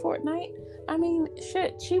to play Fortnite. I mean,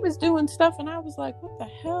 shit, she was doing stuff and I was like, what the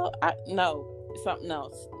hell? No, something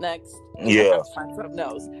else. Next. Yeah. I have to find something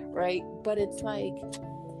else, right? But it's like,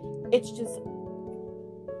 it's just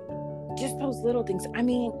those little things. I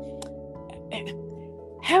mean,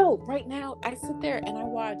 hell, right now I sit there and I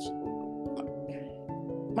watch,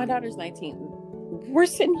 my daughter's 19. we're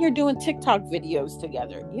sitting here doing TikTok videos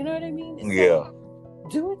together. You know what I mean? Yeah. So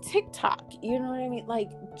do a TikTok. You know what I mean?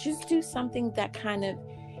 Like, just do something that kind of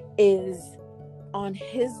is on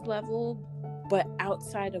his level, but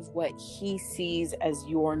outside of what he sees as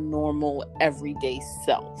your normal everyday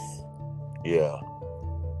self. Yeah.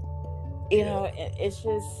 You know, it's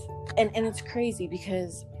just, and it's crazy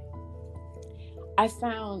because I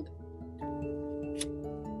found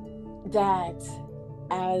that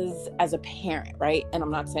as a parent, right? And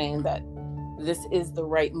I'm not saying that this is the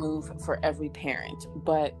right move for every parent,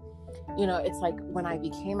 but you know, it's like when I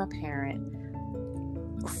became a parent,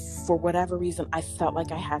 for whatever reason, I felt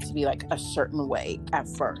like I had to be like a certain way at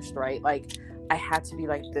first, right? Like I had to be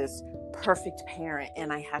like this perfect parent,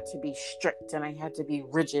 and I had to be strict, and I had to be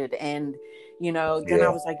rigid, and you know, then I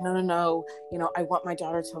was like, no, you know, I want my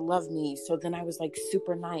daughter to love me. So then I was like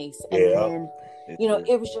super nice, and then you know,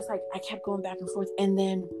 it was just like I kept going back and forth, and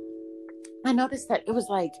then I noticed that it was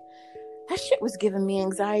like that shit was giving me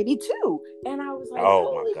anxiety too, and I was like,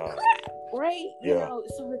 holy crap, right? You know,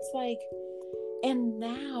 so it's like, and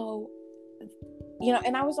now, you know,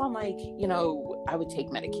 and I was on like, you know, I would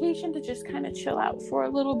take medication to just kind of chill out for a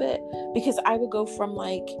little bit, because I would go from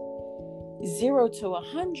like 0 to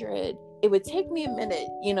 100. It would take me a minute,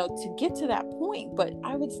 you know, to get to that point, but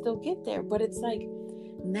I would still get there. But it's like,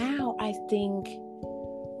 now I think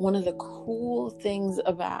one of the cool things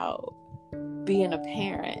about being a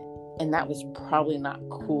parent, and that was probably not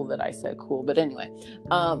cool that I said cool, but anyway,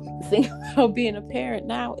 thing about being a parent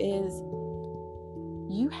now is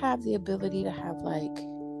you have the ability to have like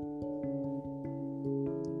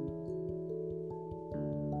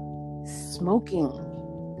smoking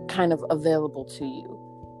kind of available to you,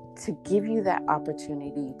 to give you that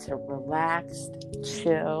opportunity to relax,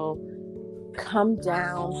 chill, come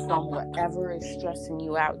down from whatever is stressing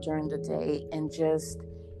you out during the day, and just,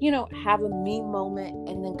 you know, have a me moment,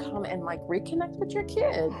 and then come and like reconnect with your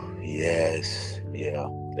kid. Yes. Yeah,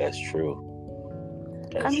 that's true.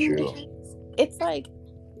 That's true. It's like,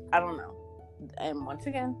 I don't know. And once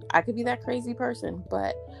again, I could be that crazy person,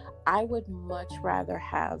 but I would much rather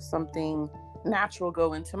have something natural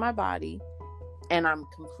go into my body and I'm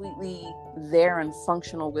completely there and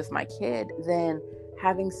functional with my kid than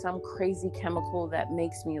having some crazy chemical that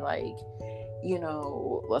makes me like, you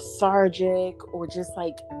know, lethargic or just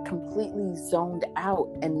like completely zoned out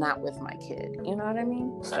and not with my kid. You know what I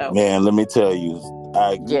mean? So, man, let me tell you,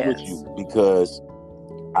 I agree with you, because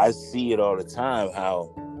I see it all the time,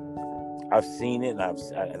 how I've seen it,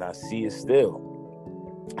 and I see it still,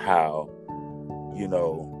 how, you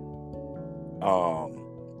know,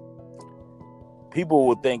 people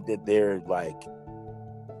will think that they're like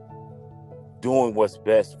doing what's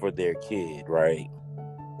best for their kid, right?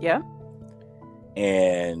 Yeah.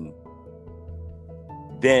 And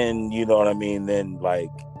then, you know what I mean? Then like,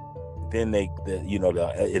 then you know,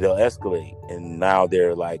 it'll escalate, and now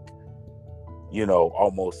they're like, you know,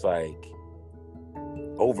 almost like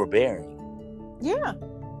overbearing. Yeah.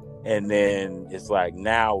 And then it's like,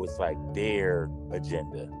 now it's like their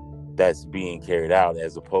agenda that's being carried out,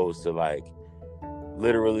 as opposed to like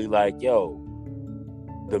literally like, yo,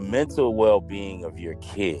 the mental well-being of your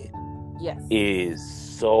kid is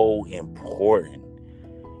so important.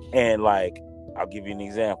 And like, I'll give you an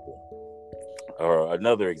example, or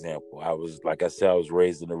another example. I was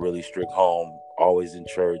raised in a really strict home, always in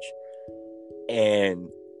church, and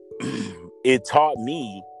it taught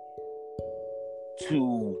me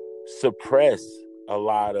to suppress a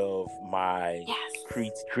lot of my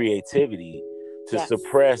creativity, to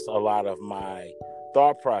suppress a lot of my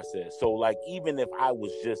thought process. So like, even if I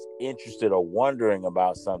was just interested or wondering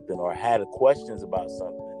about something or had questions about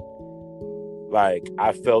something, like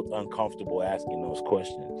I felt uncomfortable asking those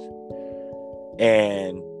questions.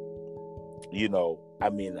 And you know, I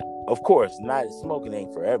mean, of course, not smoking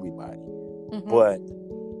ain't for everybody, but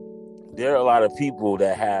there are a lot of people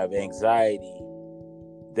that have anxiety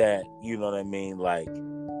that, you know what I mean, like,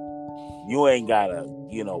 you ain't gotta,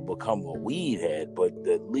 you know, become a weed head, but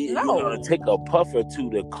you know, to take a puff or two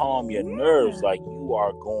to calm your nerves. Like, you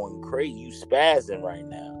are going crazy, you spazzing right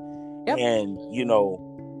now. And you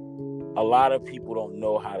know, a lot of people don't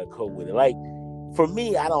know how to cope with it. Like, for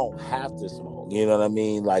me, I don't have to smoke, you know what I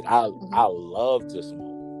mean? Like, I love to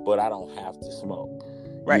smoke, but I don't have to smoke,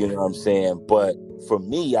 you know what I'm saying? But for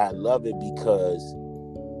me, I love it because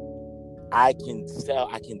I can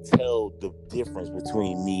tell the difference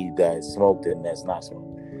between me that smoked and that's not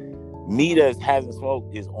smoked. Me that hasn't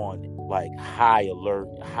smoked is on like high alert,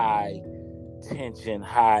 high tension,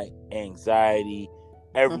 high anxiety,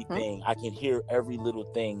 everything. I can hear every little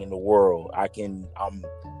thing in the world. I can,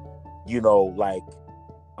 you know, like,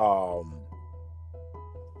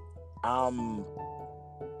 I'm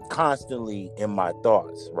constantly in my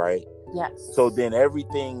thoughts, right? Yes. So then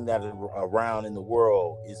everything that is around in the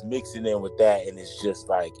world is mixing in with that, and it's just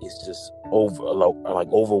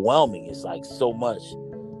overwhelming. It's like so much,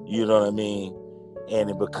 you know what I mean? And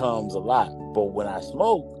it becomes a lot. But when I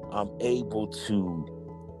smoke, I'm able to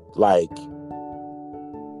like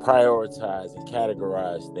prioritize and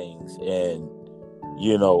categorize things, and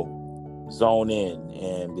zone in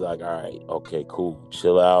and be like, all right, okay, cool,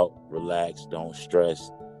 chill out, relax, don't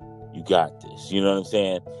stress. You got this. You know what I'm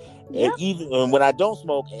saying? Yep. And even when I don't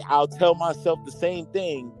smoke, I'll tell myself the same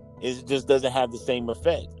thing. It just doesn't have the same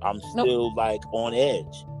effect. I'm still like on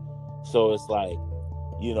edge. So it's like,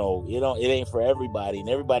 it ain't for everybody, and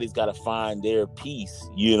everybody's got to find their peace,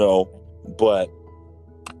 But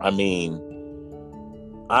I mean,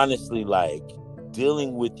 honestly, like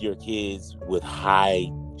dealing with your kids with high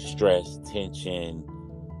stress, tension,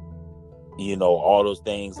 all those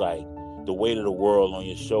things, like the weight of the world on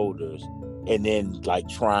your shoulders, and then like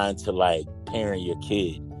trying to like parent your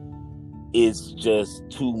kid is just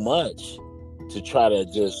too much to try to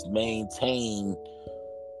just maintain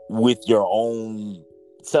with your own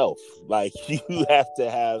self. Like you have to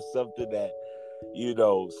have something that,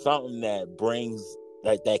 something that brings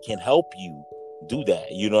that can help you do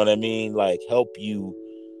that. You know what I mean? Like help you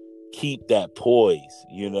keep that poise,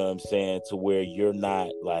 you know what I'm saying? To where you're not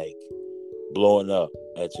like blowing up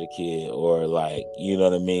at your kid, or like, you know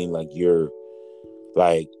what I mean? Like you're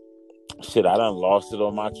like, shit, I done lost it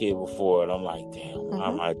on my kid before, and I'm like, damn, why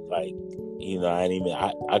am I like,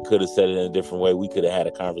 I could have said it in a different way. We could have had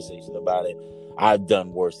a conversation about it. I've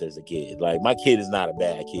done worse as a kid. Like my kid is not a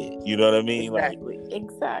bad kid. You know what I mean?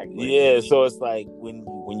 Exactly. Yeah. So it's like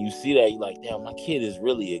when you see that, you're like, damn, my kid is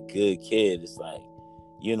really a good kid. It's like,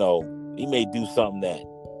 he may do something that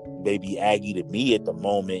may be aggy to me at the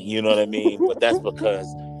moment. You know what I mean? But that's because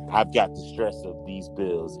I've got the stress of these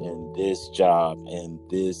bills and this job and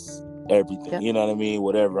this everything. Yep. You know what I mean?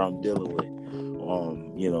 Whatever I'm dealing with.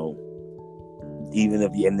 Even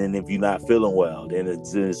if you're not feeling well, then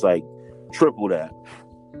it's like triple that.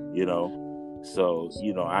 So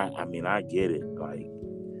I mean, I get it. Like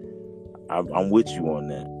I'm with you on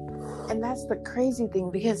that. And that's the crazy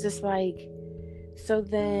thing, because it's like, so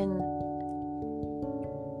then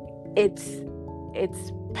it's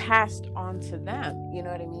passed on to them, you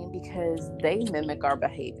know what I mean? Because they mimic our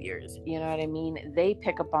behaviors, you know what I mean? They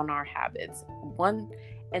pick up on our habits. One,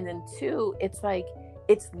 and then two, it's like,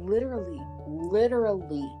 it's literally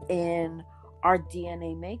in our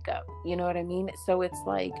DNA makeup, you know what I mean? So it's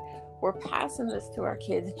like, we're passing this to our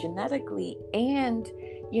kids genetically, and,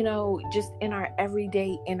 just in our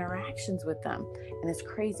everyday interactions with them. And it's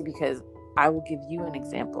crazy, because I will give you an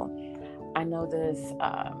example. I know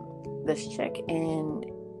this chick, and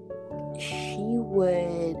she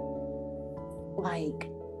would, like,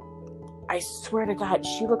 I swear to God,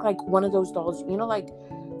 she looked like one of those dolls, like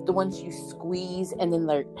the ones you squeeze and then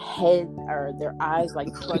their head or their eyes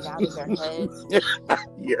like plug out of their head.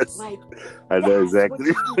 Yes. Like, I know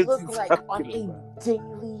exactly what she looked like on a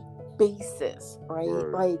daily basis, right?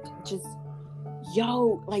 Like, just,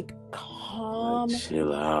 like, calm, like,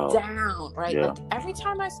 chill out, down, right? Yeah. Like, every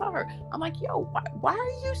time I saw her, I'm like, yo, why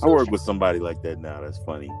are you so I work with somebody like that now. That's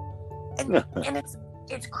funny. And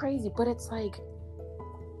it's crazy, but it's like,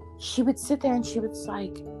 she would sit there and she was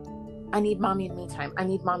like, I need mommy and me time. I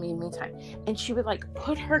need mommy and me time. And she would like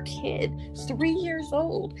put her kid, 3 years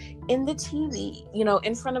old, in the TV,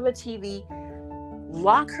 in front of a TV,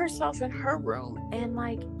 lock herself in her room, and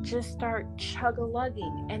like just start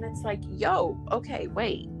chug-a-lugging. And it's like, yo, okay,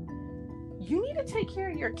 wait. You need to take care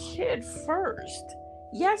of your kid first.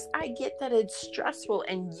 Yes, I get that it's stressful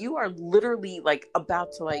and you are literally like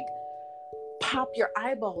about to like pop your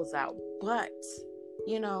eyeballs out, but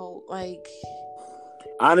like,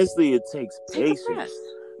 honestly, it takes patience.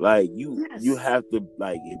 Like you have to,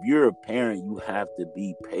 like, if you're a parent, you have to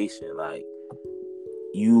be patient. Like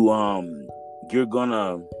you're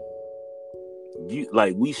gonna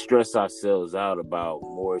we stress ourselves out about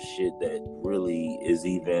more shit that really is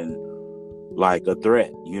even like a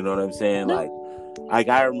threat. You know what I'm saying? No. Like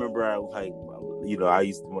I remember I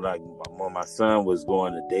used to, when my son was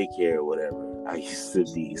going to daycare or whatever, I used to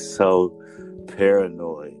be so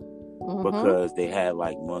paranoid. Mm-hmm. Because they had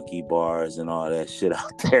like monkey bars and all that shit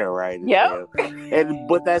out there, right? Yeah.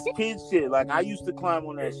 But that's kid shit. Like I used to climb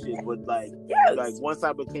on that shit, but like once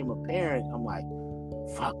I became a parent, I'm like,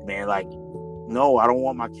 fuck, man. Like, no, I don't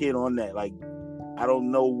want my kid on that. Like, I don't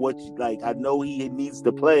know I know he needs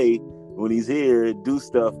to play when he's here and do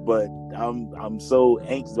stuff, but I'm so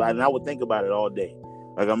anxious, and I would think about it all day.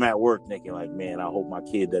 Like, I'm at work thinking, like, man, I hope my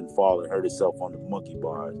kid doesn't fall and hurt himself on the monkey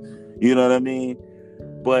bars. You know what I mean?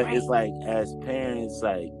 But Right. it's like, as parents,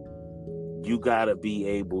 like, you gotta be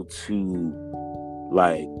able to,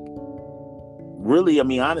 like, really, I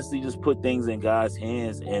mean, honestly, just put things in God's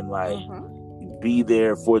hands and, like, be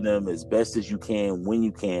there for them as best as you can when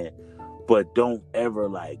you can, but don't ever,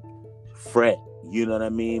 like, fret. You know what I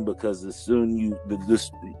mean? Because the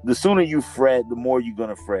sooner you fret, the more you're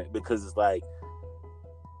gonna fret. Because it's like,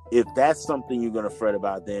 if that's something you're gonna fret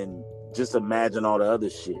about, then just imagine all the other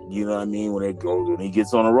shit. You know what I mean? When he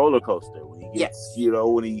gets on a roller coaster, when he gets, you know,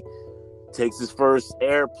 when he takes his first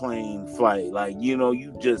airplane flight, like, you know,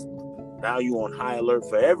 you just, now you on high alert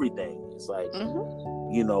for everything. It's like,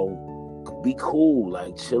 you know, be cool,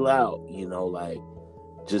 like, chill out, you know, like,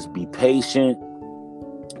 just be patient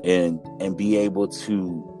and be able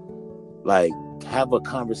to, like, have a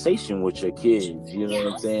conversation with your kids. You know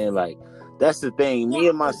what I'm saying? Like, that's the thing. Me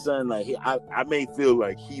and my son, like, I may feel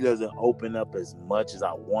like he doesn't open up as much as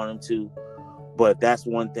I want him to, but that's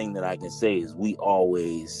one thing that I can say is I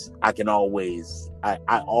always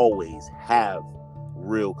have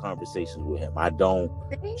real conversations with him. I don't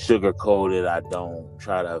sugarcoat it. I don't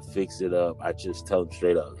try to fix it up. I just tell him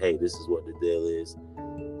straight up, hey, this is what the deal is.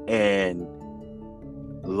 And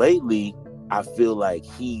lately, I feel like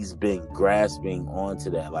he's been grasping onto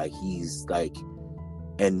that. Like, he's like,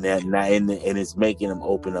 and it's making him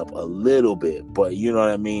open up a little bit. But you know what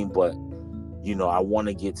I mean? But, you know, I want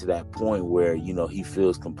to get to that point where, you know, he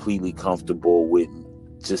feels completely comfortable with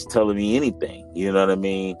just telling me anything. You know what I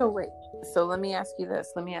mean? So wait. So let me ask you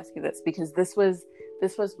this, because this was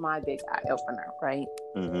my big eye opener, right?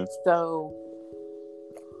 So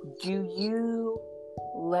do you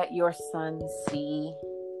let your son see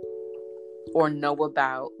or know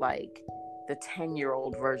about, like, the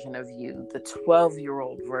 10-year-old version of you, the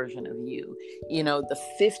 12-year-old version of you, you know, the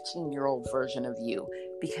 15-year-old version of you?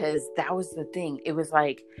 Because that was the thing. It was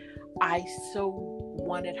like, I so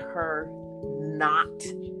wanted her not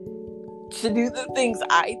to do the things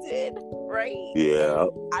I did, right? Yeah.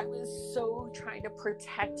 And I was so trying to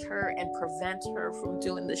protect her and prevent her from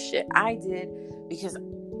doing the shit I did, because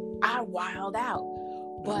I wilded out.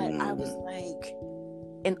 But I was like,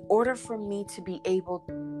 in order for me to be able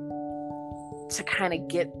to kind of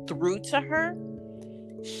get through to her,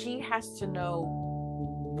 she has to know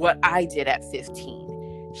what I did at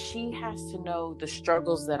 15. She has to know the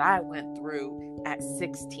struggles that I went through at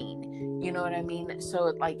 16. You know what I mean?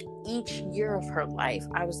 So, like, each year of her life,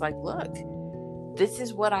 I was like, look, this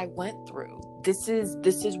is what I went through. This is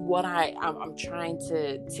what I'm trying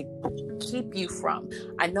to keep you from.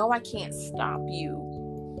 I know I can't stop you,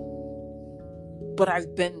 but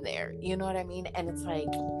I've been there. You know what I mean? And it's like,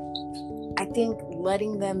 I think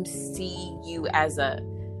letting them see you as a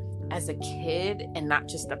kid and not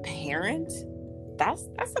just a parent, that's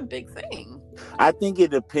a big thing. I think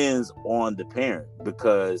it depends on the parent,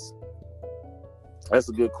 because that's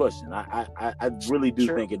a good question. I really do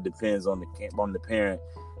think it depends on the parent,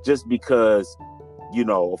 just because, you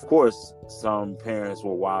know, of course, some parents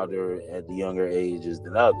were wilder at the younger ages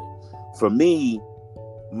than others. For me,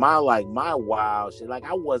 my wild shit, like,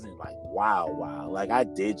 I wasn't like wild. Like, I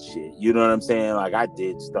did shit. You know what I'm saying? Like, I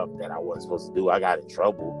did stuff that I wasn't supposed to do. I got in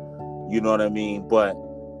trouble. You know what I mean? But,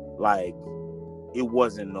 like, it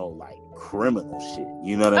wasn't no, like, criminal shit.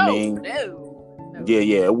 You know what I mean? No.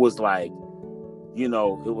 Yeah. It was like, you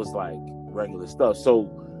know, it was like regular stuff. So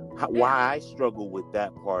why I struggle with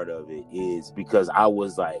that part of it is because I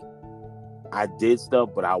was like, I did stuff,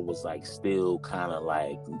 but I was like still kind of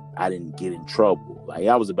like, I didn't get in trouble. Like,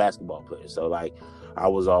 I was a basketball player, so like I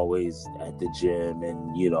was always at the gym,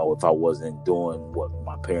 and, you know, if I wasn't doing what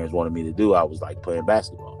my parents wanted me to do, I was like playing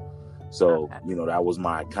basketball. So you know, that was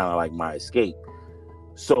my kind of like my escape.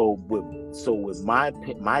 So with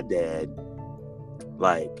my dad,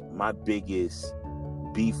 like, my biggest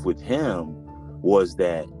beef with him was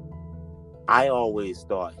that I always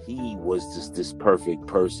thought he was just this perfect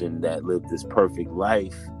person that lived this perfect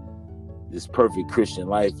life, this perfect Christian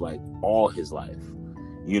life, like, all his life.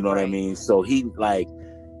 You know what I mean? So he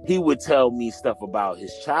would tell me stuff about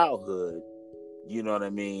his childhood, you know what I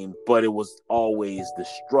mean? But it was always the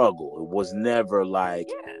struggle. It was never like,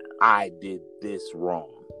 I did this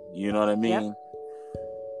wrong. You know what I mean? Yep.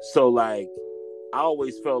 So, like, I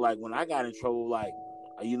always felt like when I got in trouble, like,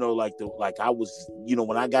 you know, I was, you know,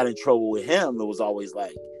 when I got in trouble with him, it was always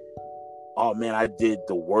like, oh man, I did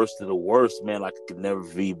the worst of the worst, man. Like, I could never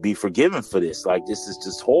be forgiven for this. Like, this is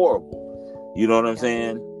just horrible. You know what I'm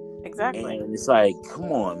saying? Exactly. And it's like,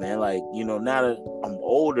 come on, man. Like, you know, now that I'm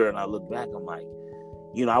older and I look back, I'm like,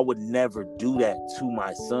 you know, I would never do that to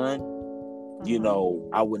my son. you know,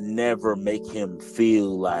 I would never make him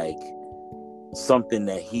feel like something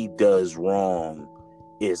that he does wrong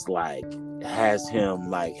is like has him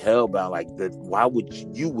like hellbound. Like, why would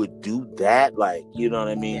you would do that? Like, you know what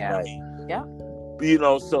I mean? Yeah. Like, Yeah. you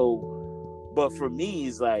know, so. But for me,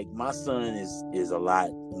 it's like my son is a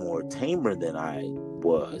lot more tamer than I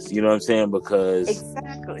was. You know what I'm saying? Because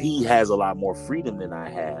Exactly. he has a lot more freedom than I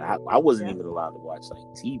had. I wasn't even allowed to watch like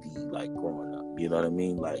TV like growing up. You know what I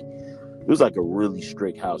mean? Like, it was like a really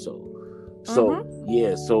strict household. So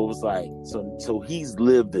yeah, so it was like so he's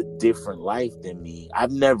lived a different life than me. I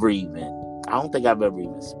don't think I've ever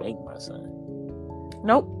even spanked my son.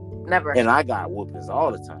 Nope, never. And I got whoopings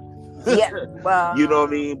all the time. Yeah, well, you know what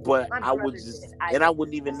I mean? But I would just, I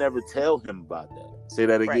wouldn't even never tell him about that. Say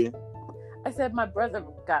that again. I said my brother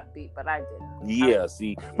got beat, but I didn't. Yeah,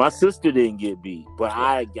 see, my sister didn't get beat, but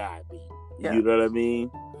I got beat. Yeah. You know what I mean?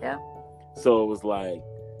 Yeah. So it was like,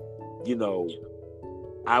 you know,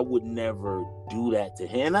 I would never do that to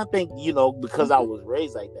him. And I think, you know, because I was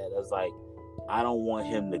raised like that, I was like, I don't want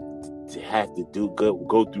him to have to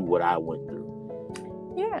go through what I went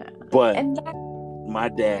through. Yeah. But my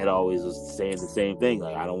dad always was saying the same thing.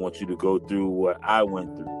 Like, I don't want you to go through what I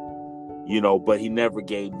went through, you know, but he never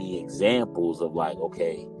gave me examples of like,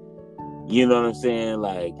 okay, you know what I'm saying?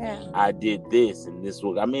 Like, I did this and this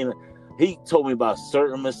was, I mean, he told me about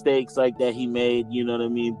certain mistakes like that he made, you know what I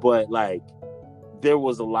mean? But like, there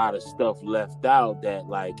was a lot of stuff left out that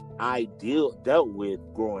like I dealt with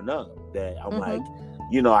growing up that I'm like,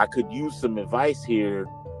 you know, I could use some advice here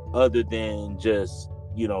other than just,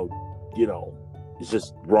 you know, it's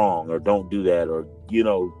just wrong, or don't do that, or, you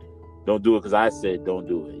know, don't do it because I said don't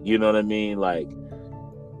do it. You know what I mean? Like,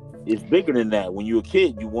 it's bigger than that. When you're a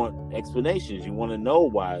kid, you want explanations. You want to know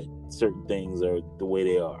why certain things are the way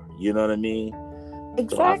they are. You know what I mean?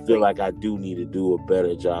 Exactly. So I feel like I do need to do a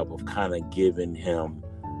better job of kind of giving him,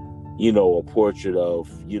 you know, a portrait of,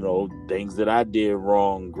 you know, things that I did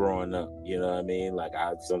wrong growing up. You know what I mean? Like,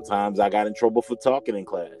 sometimes I got in trouble for talking in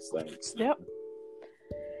class. Like, yep.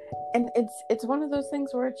 And it's one of those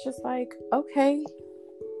things where it's just like, okay,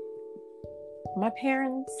 my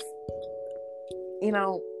parents, you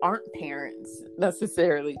know, aren't parents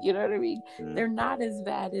necessarily. You know what I mean? They're not as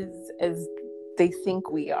bad as they think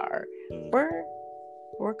we are. We're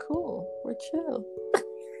cool. We're chill.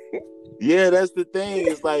 Yeah, that's the thing.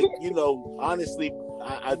 It's like, you know, honestly,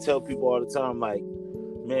 I tell people all the time, like,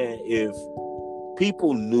 man, if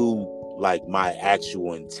people knew like my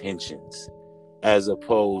actual intentions as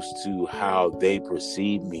opposed to how they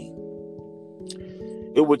perceive me,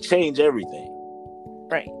 it would change everything.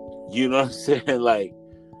 Right. You know what I'm saying? Like,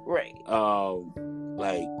 right.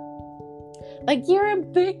 Like, you're a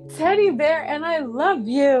big teddy bear and I love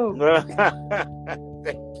you.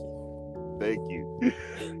 Thank you.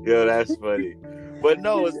 Yo, that's funny. But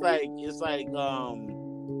no, it's like,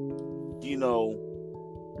 you know,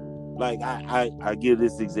 like I give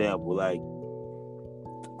this example, like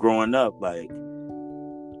growing up, like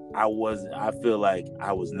I feel like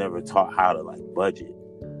I was never taught how to like budget.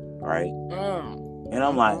 Right. And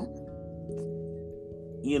I'm like,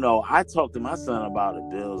 you know, I talk to my son about the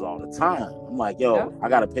bills all the time. I'm like, yo, I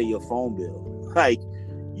got to pay your phone bill. Like,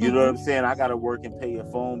 you know what I'm saying? I got to work and pay your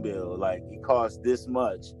phone bill. Like, it costs this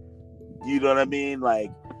much. You know what I mean?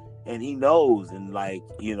 Like, and he knows. And like,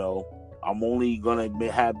 you know, I'm only going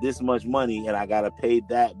to have this much money and I got to pay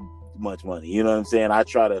that much money. You know what I'm saying? I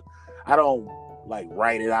don't like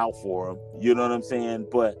write it out for him. You know what I'm saying?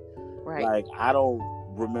 But like, I don't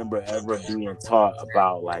remember ever being taught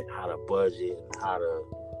about like how to budget and how to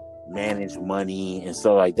manage money and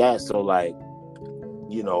stuff like that. So like,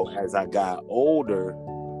 you know, as I got older,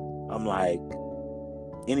 I'm like,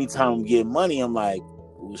 anytime I'm getting money, I'm like,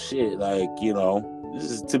 well, shit, like, you know,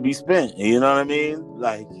 this is to be spent. You know what I mean?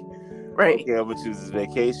 Like, okay, I'm gonna choose this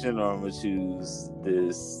vacation, or I'm gonna choose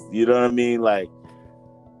this. You know what I mean? Like,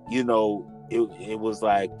 you know, it was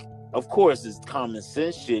like, of course, it's common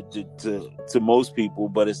sense shit to most people,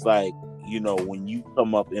 but it's like, you know, when you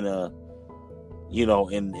come up in a, you know,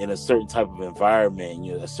 in a certain type of environment,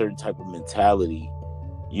 you know, a certain type of mentality,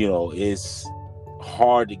 you know, it's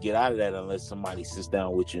hard to get out of that unless somebody sits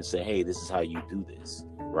down with you and say, hey, this is how you do this,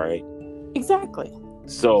 right? Exactly.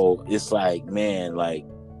 So it's like, man, like,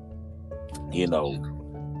 you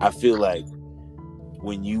know, I feel like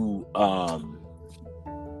when you,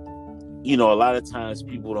 you know, a lot of times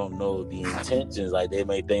people don't know the intentions. Like, they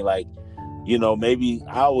may think like, you know, maybe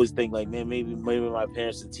I always think like, man, maybe my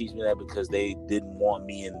parents didn't teach me that because they didn't want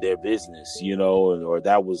me in their business, you know, or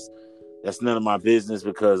that's none of my business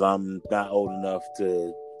because I'm not old enough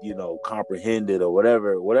to, you know, comprehend it, or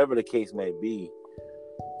whatever the case may be.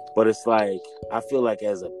 But it's like, I feel like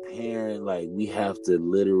as a parent, like we have to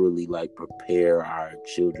literally like prepare our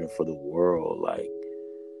children for the world, like,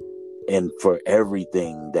 and for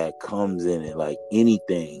everything that comes in it, like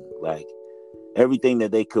anything, like everything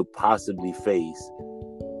that they could possibly face,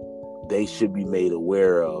 they should be made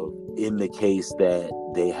aware of in the case that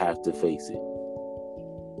they have to face it.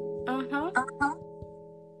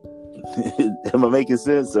 Am I making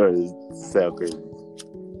sense, or does it sound crazy?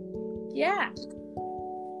 Yeah.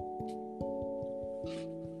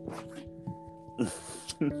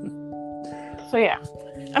 So yeah,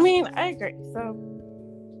 I mean, I agree. So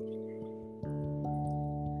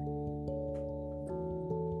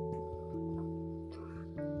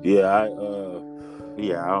yeah, I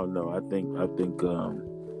don't know. I think I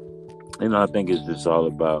think it's just all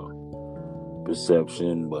about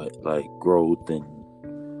perception, but like growth and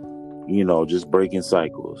just breaking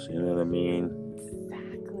cycles. You know what I mean?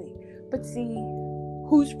 Exactly. But see,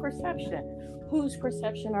 whose perception? Whose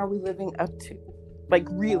perception are we living up to? Like,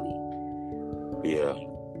 really? Yeah.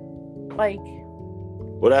 Like,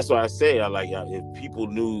 well, that's why I say if people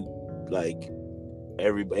knew, like,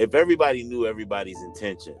 if everybody knew everybody's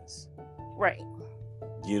intentions, right?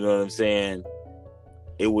 You know what I'm saying?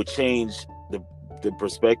 It would change the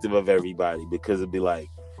perspective of everybody, because it'd be like,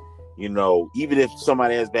 even if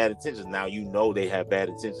somebody has bad intentions, now they have bad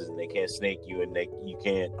intentions and they can't snake you, and you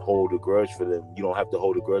can't hold a grudge for them. You don't have to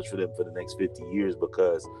hold a grudge for them for the next 50 years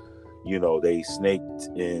because, they snaked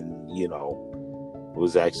and, it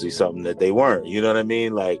was actually something that they weren't. You know what I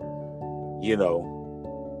mean? Like,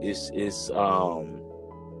 it's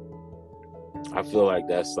I feel like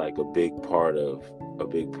that's like a big part of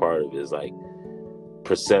it is like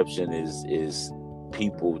perception is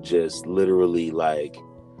people just literally like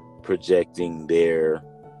projecting their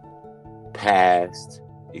past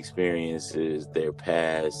experiences, their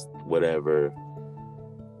past whatever,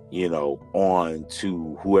 on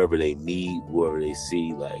to whoever they meet, whoever they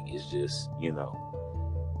see. Like, it's just,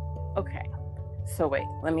 Okay. So wait,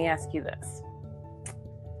 let me ask you this.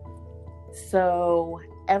 So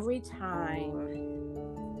every time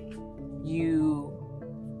you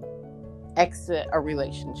exit a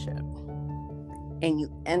relationship and you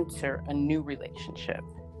enter a new relationship,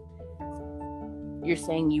 you're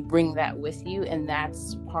saying you bring that with you, and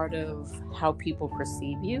that's part of how people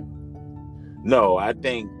perceive you? No, I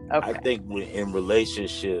think in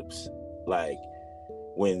relationships, like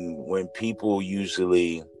when people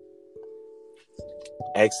usually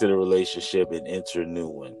exit a relationship and enter a new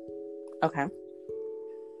one. Okay.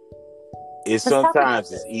 It's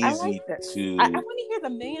sometimes it's easy to. I want to hear the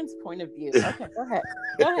man's point of view. Okay, go ahead.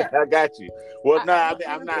 I got you. Well,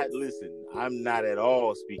 I'm not. Listen, I'm not at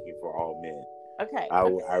all speaking for all men. Okay.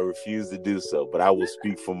 I refuse to do so, but I will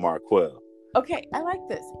speak for Marquel. Okay, I like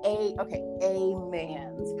this. A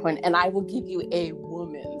man's point, and I will give you a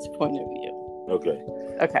woman's point of view. Okay.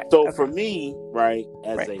 So for me, right,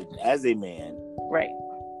 as a man, right,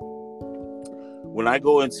 when I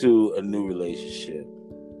go into a new relationship,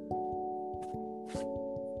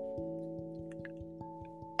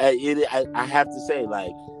 I have to say,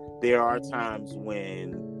 like, there are times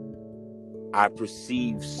when I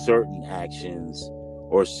perceive certain actions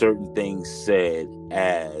or certain things said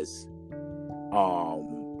as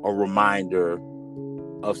a reminder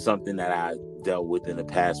of something that I dealt with in the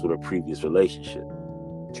past with a previous relationship.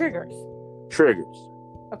 Triggers.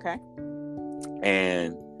 Okay.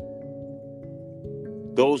 And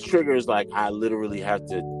those triggers, like, I literally have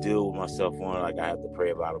to deal with myself on, like, I have to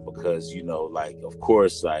pray about it, because, like, of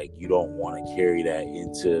course, like, you don't want to carry that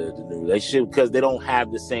into the new relationship because they don't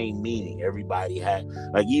have the same meaning. Everybody had,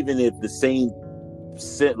 like, even if the same,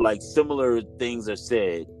 like, similar things are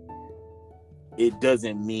said, it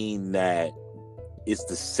doesn't mean that it's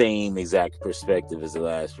the same exact perspective as the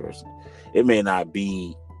last person. It may not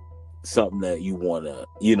be something that you want to,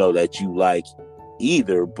 that you like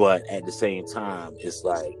either, but at the same time, it's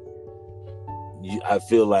like, I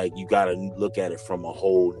feel like you got to look at it from a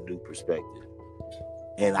whole new perspective.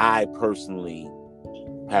 And I personally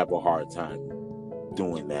have a hard time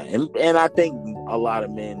doing that. And I think a lot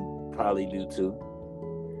of men probably do too.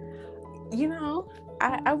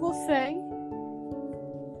 I will say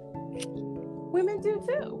women do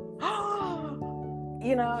too.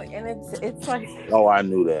 And it's like, oh, I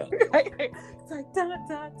knew that. It's like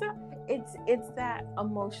it's that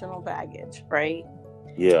emotional baggage, right?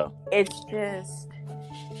 Yeah. It's just,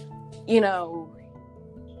 you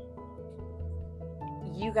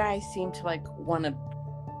guys seem to like want to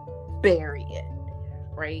bury it,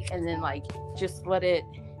 right? And then like just let it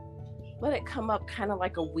come up kind of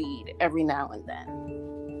like a weed every now and then,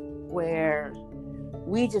 where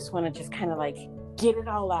we just want to just kind of like get it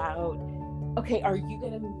all out. Okay, are you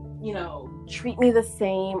gonna, treat me the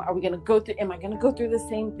same? Are we gonna go through? Am I gonna go through the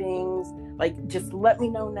same things? Like, just let me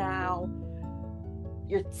know now.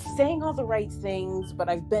 You're saying all the right things, but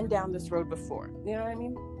I've been down this road before. You know what I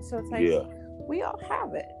mean? So it's like, we all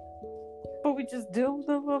have it, but we just deal with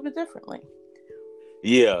it a little bit differently.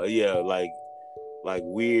 Yeah, like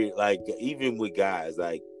weird, like even with guys,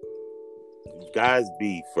 like guys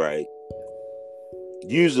beef, right?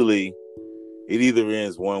 Usually, it either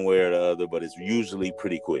ends one way or the other, but it's usually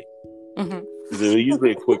pretty quick. Mm-hmm. There's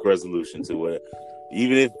usually a quick resolution to it.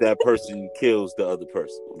 Even if that person kills the other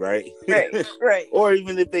person, right? Right. Or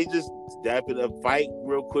even if they just dap it up, fight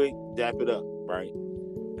real quick, dap it up, right?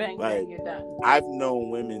 Bang, like, bang, you're done. I've known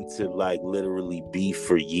women to like literally beef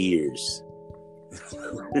for years.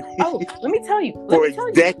 Oh, let me tell you. For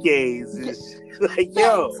decades. Like,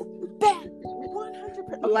 yo.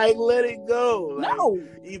 100%. Like, let it go. Like, no.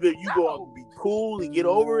 Either you gonna be cool and get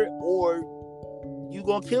over it, or you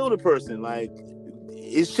gonna kill the person. Like,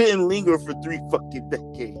 it shouldn't linger for 3 fucking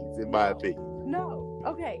decades, in my opinion. No.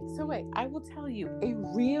 Okay, so wait, I will tell you a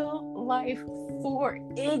real life for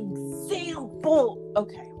example.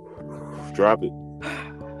 Okay. Drop it.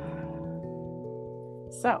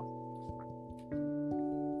 So,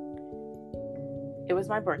 it was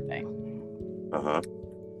my birthday. Uh-huh.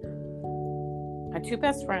 My 2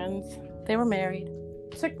 best friends, they were married,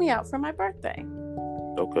 took me out for my birthday.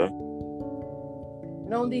 Okay.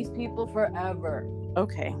 Known these people forever.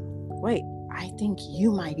 Okay. Wait, I think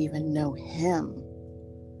you might even know him.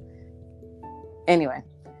 Anyway.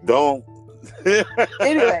 Don't.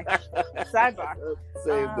 Anyway, sidebar.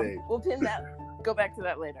 Same thing. We'll go back to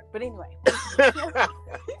that later. But anyway.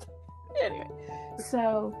 Anyway.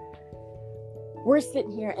 So, we're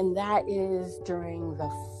sitting here, and that is during the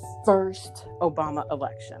first Obama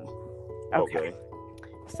election. Okay.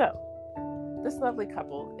 So, this lovely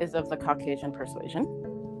couple is of the Caucasian persuasion.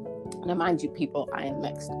 Now, mind you, people, I am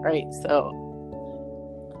mixed, right? So,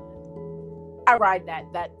 I ride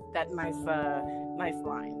that nice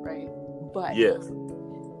line, right? But yes.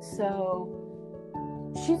 So,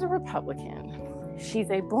 she's a Republican. She's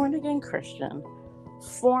a born-again Christian,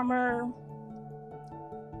 former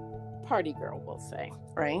party girl, we'll say,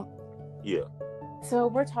 right? Yeah. So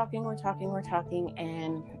we're talking,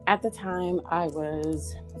 and at the time I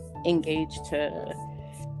was engaged to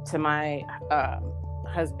my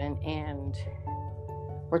husband, and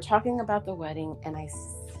we're talking about the wedding, and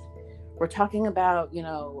we're talking about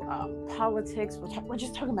politics. We're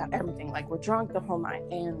just talking about everything. Like, we're drunk the whole night,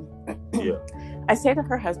 and yeah. I say to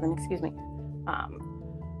her husband, excuse me,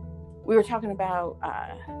 we were talking about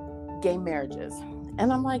gay marriages,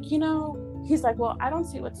 and I'm like, he's like, well, I don't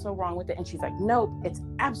see what's so wrong with it. And she's like, nope, it's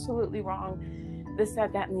absolutely wrong. This,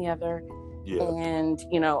 that, and the other. Yeah. And,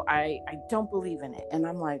 I don't believe in it. And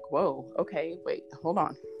I'm like, whoa, okay, wait, hold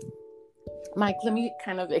on. Mike, let me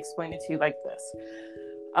kind of explain it to you like this.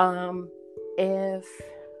 If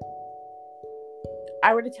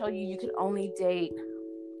I were to tell you could only date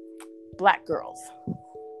Black girls,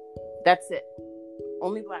 that's it.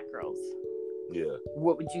 Only Black girls. Yeah.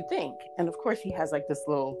 What would you think? And of course he has like this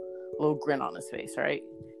little grin on his face, right?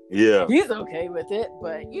 Yeah. He's okay with it,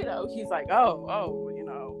 but he's like, oh,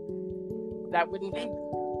 that wouldn't be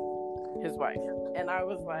his wife. And I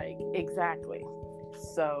was like, exactly.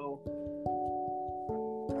 So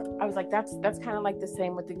I was like, that's kind of like the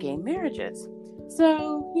same with the gay marriages.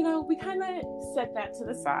 So, we kind of set that to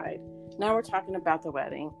the side. Now we're talking about the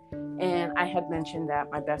wedding. And I had mentioned that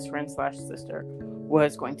my best friend / sister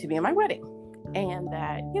was going to be in my wedding. And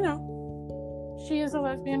that, she is a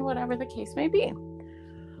lesbian, whatever the case may be.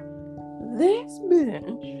 This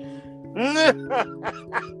bitch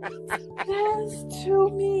says to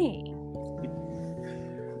me,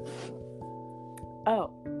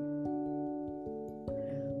 oh,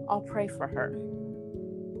 I'll pray for her.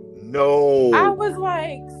 No. I was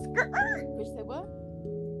like, she said, what?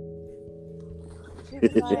 She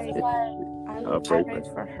was like, I'll pray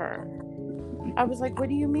for her. I was like, what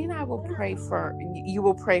do you mean I will pray for, you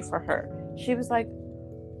will pray for her? She was like,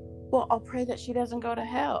 well, I'll pray that she doesn't go to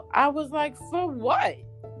hell. I was like, for what?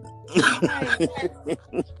 Like,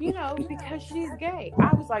 because she's gay.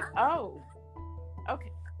 I was like, oh,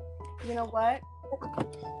 okay. You know what?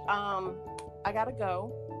 I gotta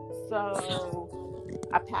go. So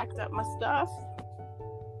I packed up my stuff.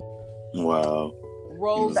 Wow.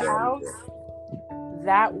 Rolled out.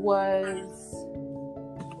 That was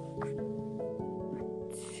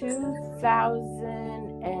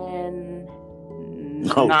 2009.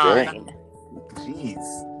 Oh, dang. Jeez.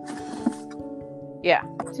 Yeah,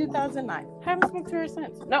 2009. Haven't spoken to her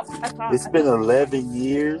since. No, It's been 11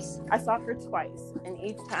 years. I saw her twice, and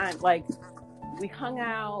each time, like, we hung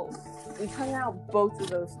out both of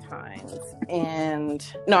those times. And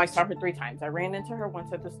no, I saw her 3 times. I ran into her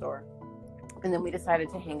once at the store, and then we decided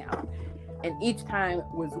to hang out. And each time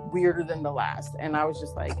was weirder than the last. And I was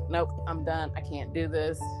just like, nope, I'm done. I can't do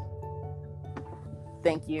this.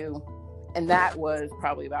 Thank you. And that was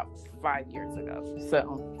probably about 5 years ago.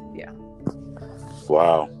 So, yeah.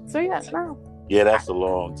 Wow. So, yeah, no. Yeah, that's a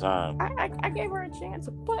long time. I gave her a chance.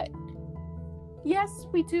 But, yes,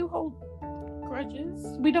 we do hold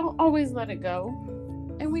grudges. We don't always let it go.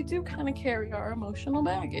 And we do kind of carry our emotional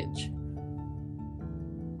baggage.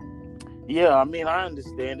 Yeah, I mean, I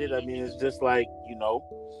understand it. I mean, it's just like,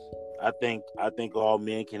 I think all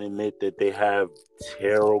men can admit that they have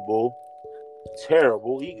terrible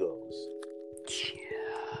egos.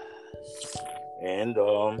 Yes. And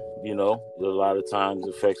a lot of times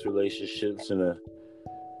affects relationships in a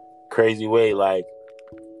crazy way, like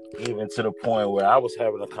even to the point where I was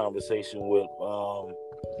having a conversation with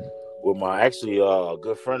my actually a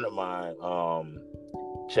good friend of mine.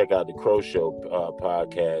 Check out the Crow Show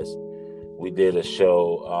podcast. We did a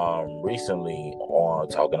show recently on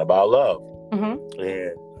talking about love. Mm-hmm.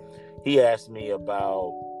 And he asked me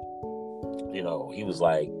about, he was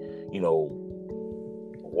like,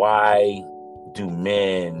 why do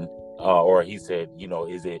men, or he said,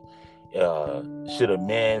 is it, should a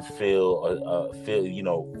man feel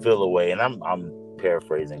a way? And I'm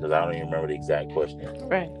paraphrasing because I don't even remember the exact question.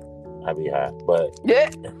 Right. I'd be high, but yeah.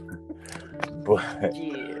 but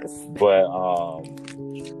yes. But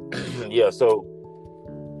yeah. So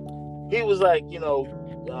he was like, is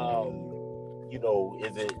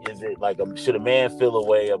it like should a man feel a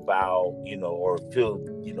way about, or feel,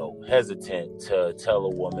 hesitant to tell a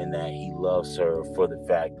woman that he loves her for the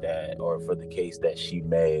fact that, or for the case that she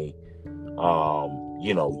may,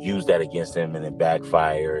 use that against him and then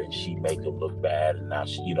backfire and she make him look bad, and now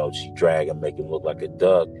she drag him, make him look like a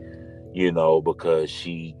duck, because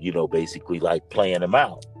she, basically like playing him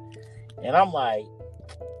out. And I'm like,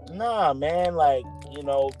 nah, man, like,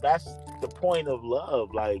 that's the point of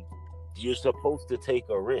love. Like, you're supposed to take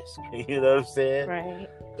a risk. You know what I'm saying? Right.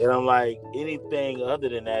 And I'm like, anything other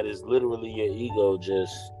than that is literally your ego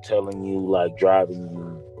just telling you, like, driving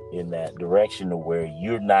you in that direction to where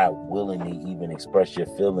you're not willing to even express your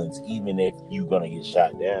feelings, even if you're gonna get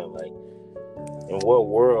shot down. Like, in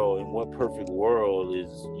what perfect world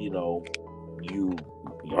is,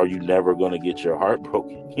 are you never gonna get your heart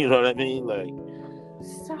broken? You know what I mean? Like,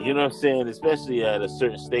 you know what I'm saying? Especially at a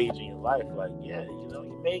certain stage in your life, like, yeah,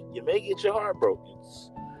 you may get your heart broken.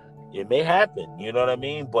 It may happen, you know what I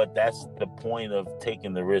mean? But that's the point of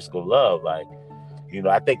taking the risk of love. Like,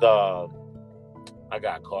 I think I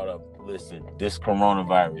got caught up. Listen, this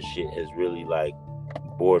coronavirus shit has really like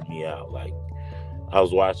bored me out. Like, I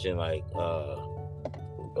was watching like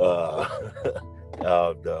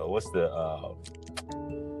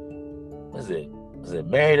was it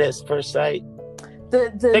Married at First Sight?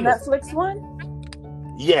 The Netflix one?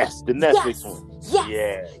 Yes, the Netflix one.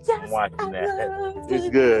 Yes. Yeah, I'm watching that. It's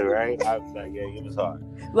good, right? I was like, yeah, it was hard.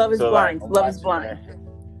 Love is Blind. Love is Blind.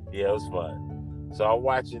 Yeah, it was fun. So I'm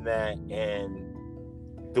watching that, and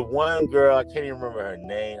the one girl, I can't even remember her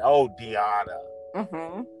name. Oh, Deanna.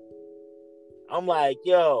 Mm-hmm. I'm like,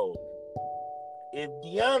 yo, if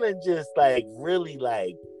Deanna just like really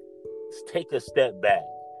like take a step back,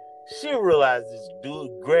 she'll realize this dude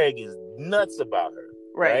Greg is nuts about her.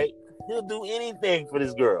 Right? He'll do anything for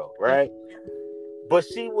this girl, right? But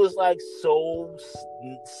she was like so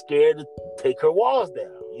scared to take her walls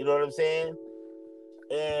down. You know what I'm saying?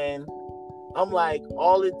 And I'm like,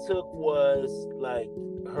 all it took was like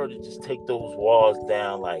her to just take those walls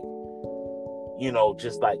down, like,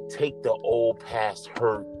 just like take the old past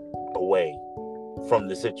hurt away from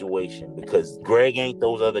the situation, because Greg ain't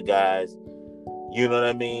those other guys. You know what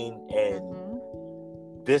I mean? And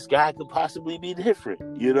this guy could possibly be different.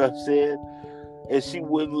 You know what I'm saying? And she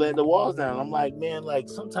wouldn't let the walls down. I'm like, man, like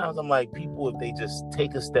sometimes I'm like, people, if they just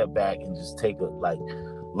take a step back and just take a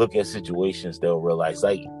look at situations, they'll realize,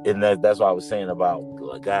 like, and that's what I was saying about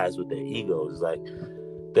guys with their egos. Like,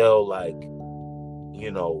 they'll like,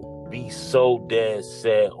 be so dead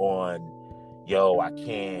set on, yo, I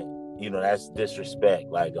can't, that's disrespect,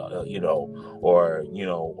 like, or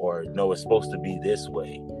no, it's supposed to be this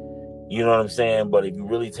way. You know what I'm saying? But if you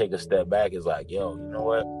really take a step back, it's like, yo, you know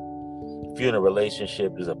what? If you're in a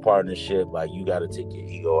relationship, it's a partnership, like, you got to take your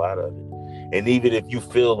ego out of it. And even if you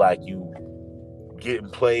feel like you getting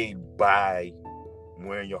played by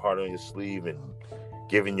wearing your heart on your sleeve and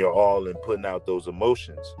giving your all and putting out those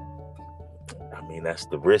emotions, I mean, that's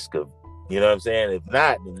the risk of You know what I'm saying? If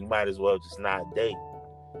not, then you might as well just not date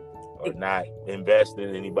or not invest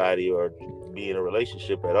in anybody or be in a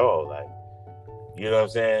relationship at all. Like, you know what I'm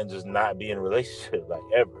saying? Just not be in a relationship, like,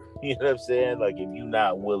 ever. You know what I'm saying? Like, if you're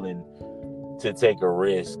not willing to take a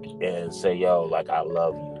risk and say, yo, like, I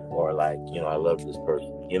love you, or like, I love this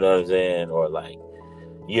person, you know what I'm saying? Or like,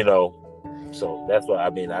 so that's what I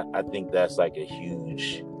mean. I think that's like a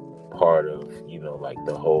huge part of, like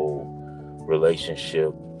the whole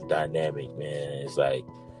relationship dynamic, man. It's like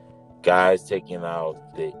guys taking out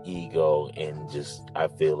the ego and just, I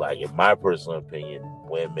feel like, in my personal opinion,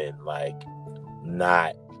 women like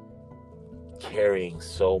not carrying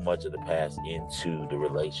so much of the past into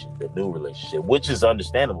the new relationship, which is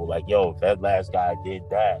understandable. Like, yo, if that last guy did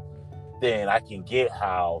that, then I can get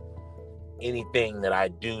how anything that I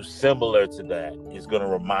do similar to that is going to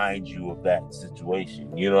remind you of that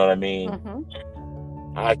situation. You know what I mean?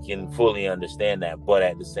 Mm-hmm. I can fully understand that, but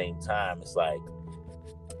at the same time, it's like,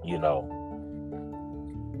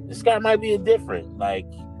 this guy might be different. Like,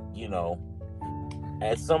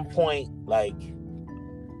 at some point, like,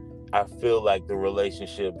 I feel like the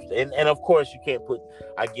relationship, and of course you can't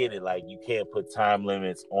I get it, like, you can't put time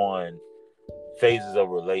limits on phases of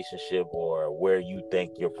relationship or where you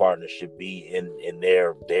think your partner should be in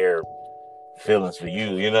their feelings for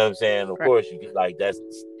you. You know what I'm saying? Of course, you get, like, that's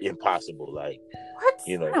impossible. Like, what?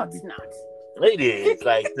 No, it's not. It is,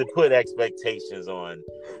 like, to put expectations on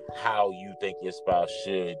how you think your spouse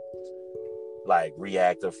should, like,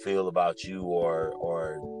 react or feel about you, or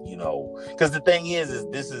because the thing is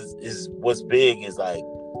this is what's big is, like,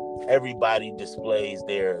 everybody displays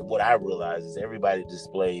what I realize is everybody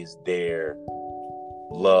displays their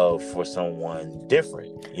love for someone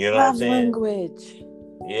different. You know what I'm saying? Language.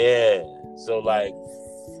 Yeah. So, like,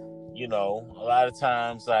 a lot of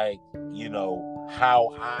times, like, how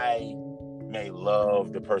I may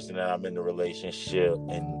love the person that I'm in the relationship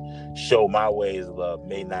and show my ways of love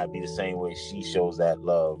may not be the same way she shows that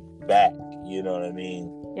love back. You know what I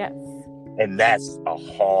mean? Yes. And that's a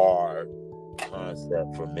hard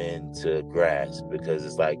concept for men to grasp, because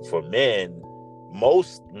it's like, for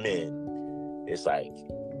most men, it's like,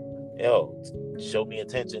 yo, show me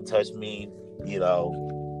attention, touch me,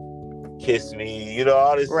 kiss me,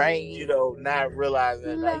 all this, right? Not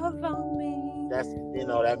realizing, like, love on me. That's,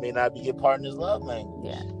 that may not be your partner's love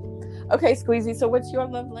language. Yeah. Okay, Squeezy. So, what's your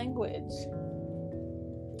love language?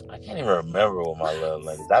 I can't even remember what my love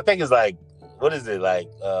language. I think it's like, what is it, like?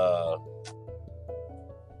 I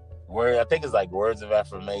think it's like words of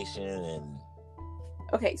affirmation and.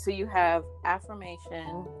 Okay, so you have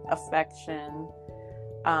affirmation, affection.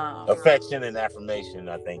 Affection and affirmation,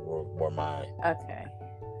 I think, were mine. Okay.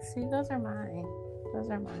 See, those are mine.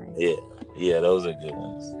 Yeah, those are good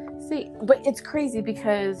ones. See, but it's crazy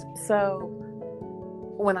because, so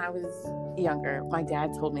when I was younger, my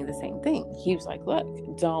dad told me the same thing. He was like,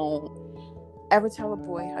 look, don't ever tell a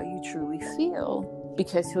boy how you truly feel,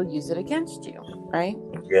 because he'll use it against you, right?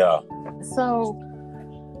 Yeah. So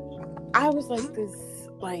I was like this,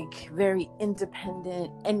 like, very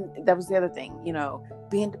independent, and that was the other thing,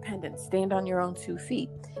 be independent, stand on your own 2 feet,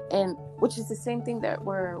 and which is the same thing that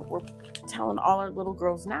we're telling all our little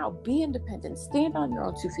girls now. Be independent, stand on your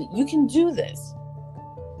own 2 feet. You can do this.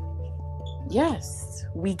 Yes,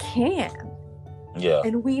 we can. Yeah.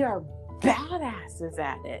 And we are badasses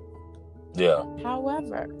at it. Yeah.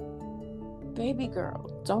 However, baby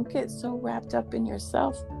girl, don't get so wrapped up in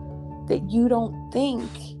yourself that you don't think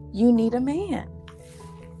you need a man.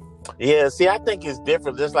 Yeah, see, I think it's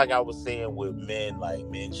different. Just like I was saying with men, like,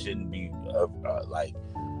 men shouldn't be like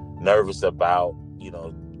nervous about,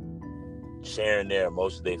 sharing their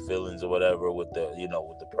emotions, their feelings, or whatever with the,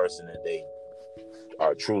 with the person that they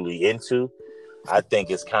are truly into. I think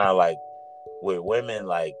it's kind of like with women,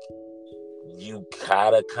 like, you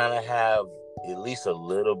kind of have at least a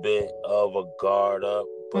little bit of a guard up,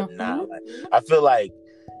 but Mm-hmm. not like. I feel like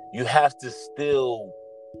you have to still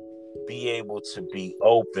be able to be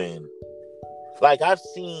open. Like, I've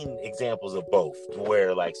seen examples of both,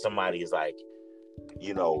 where, like, somebody is, like,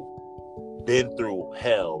 been through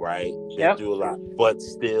hell, right? Been through a lot, but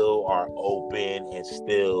still are open and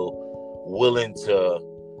still willing to,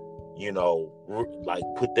 like,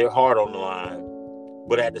 put their heart on the line,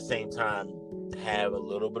 but at the same time have a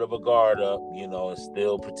little bit of a guard up, and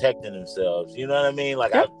still protecting themselves. You know what I mean?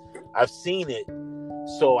 Like, I've seen it,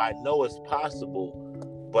 so I know it's possible,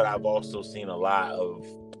 but I've also seen a lot of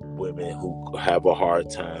women who have a hard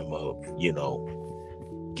time of,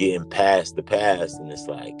 getting past the past, and it's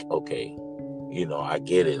like, okay, I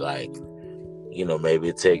get it, like, maybe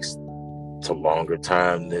it takes a longer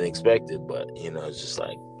time than expected, but it's just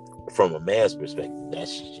like, from a man's perspective, that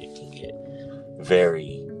shit can get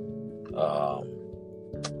very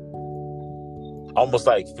almost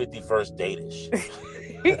like 51st date-ish.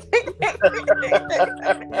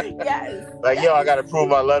 Yes. Like, yo, I gotta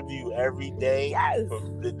prove I love you every day. Yes.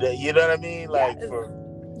 You know what I mean? Like, yes.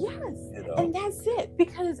 Yes. You know. And that's it.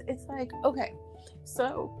 Because it's like, okay,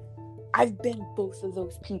 so I've been both of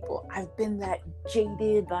those people. I've been that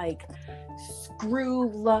jaded, like, screw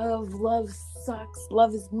love sucks,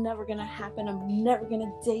 love is never gonna happen, I'm never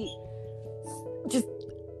gonna date. Just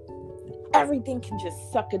everything can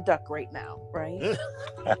just suck a duck right now, right?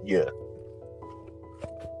 Yeah.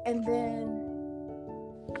 And then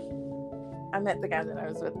I met the guy that I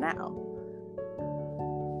was with now.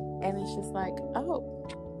 And it's just like, oh,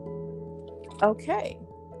 okay.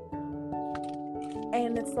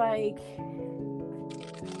 And it's like,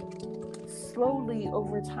 slowly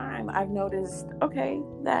over time, I've noticed, okay,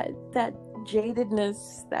 that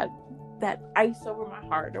jadedness, that ice over my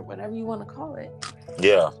heart, or whatever you want to call it,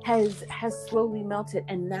 has slowly melted.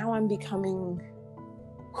 And now I'm becoming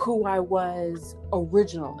who I was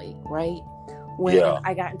originally, right? When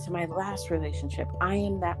I got into my last relationship, I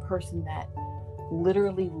am that person that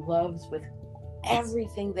literally loves with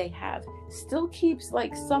everything they have, still keeps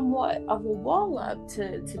like somewhat of a wall up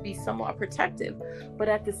to be somewhat protective, but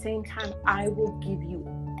at the same time, I will give you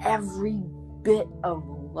every bit of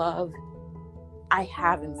love I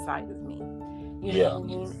have inside of me. You know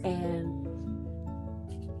what I mean?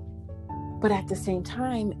 But at the same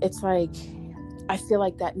time, it's like, I feel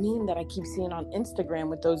like that meme that I keep seeing on Instagram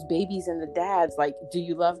with those babies and the dads, like, do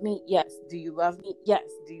you love me? Yes. Do you love me? Yes.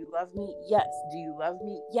 Do you love me? Yes. Do you love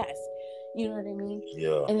me? Yes. You know what I mean?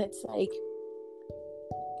 Yeah. And it's like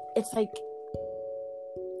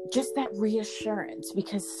just that reassurance,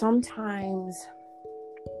 because sometimes,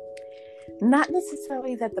 not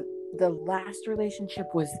necessarily that the last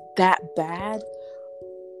relationship was that bad,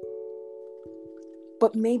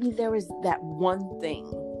 but maybe there was that one thing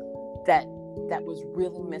that was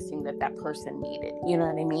really missing that person needed. You know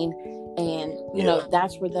what I mean? And you know,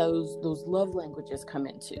 that's where those love languages come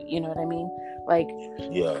into. You know what I mean? Like,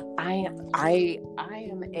 I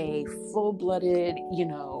am a full-blooded, you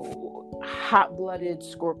know, hot-blooded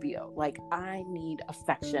Scorpio. Like, I need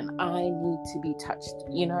affection. I need to be touched.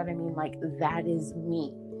 You know what I mean? Like, that is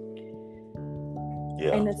me.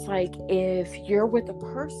 And it's like, if you're with a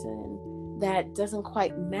person that doesn't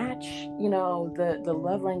quite match, you know, the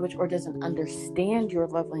love language, or doesn't understand your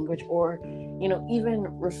love language, or, you know, even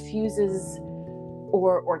refuses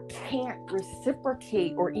or can't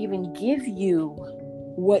reciprocate or even give you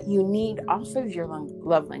what you need off of your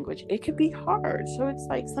love language, it could be hard. So it's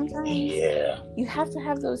like, sometimes you have to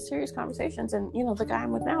have those serious conversations. And, you know, the guy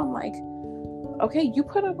I'm with now, I'm like, okay, you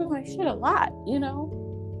put up with my shit a lot, you know,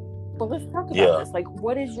 but let's talk about this. Like,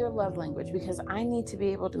 what is your love language? Because I need to be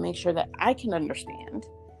able to make sure that I can understand,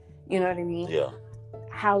 you know what I mean?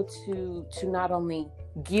 How to not only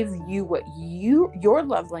give you what your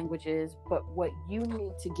love language is, but what you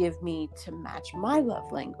need to give me to match my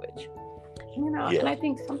love language. You know, and I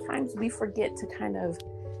think sometimes we forget to kind of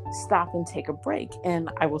stop and take a break. And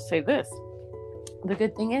I will say this, the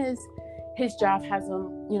good thing is, his job has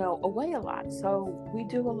him, you know, away a lot. So we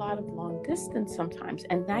do a lot of long distance sometimes.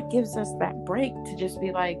 And that gives us that break to just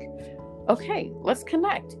be like, okay, let's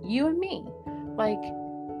connect, you and me. Like,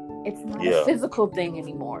 it's not a physical thing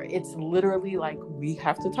anymore. It's literally like, we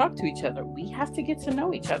have to talk to each other. We have to get to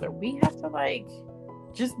know each other. We have to, like,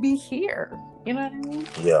 just be here. You know what I mean?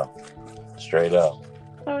 Yeah. Straight up.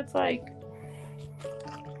 So it's like,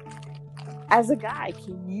 as a guy,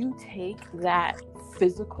 can you take that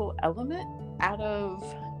physical element out of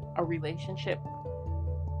a relationship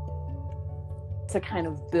to kind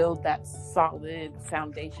of build that solid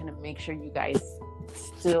foundation and make sure you guys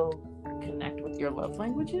still connect with your love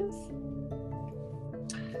languages?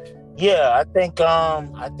 Yeah, I think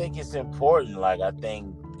it's important. Like, I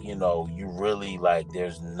think, you know, you really, like,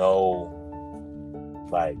 there's no,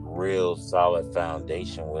 like, real solid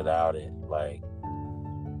foundation without it. Like,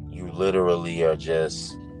 you literally are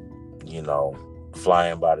just, you know,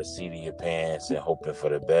 flying by the seat of your pants and hoping for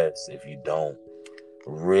the best if you don't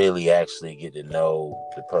really actually get to know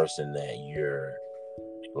the person that you're,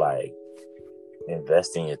 like,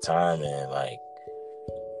 investing your time in. Like,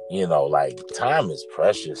 you know, like, time is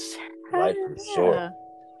precious. Life is short.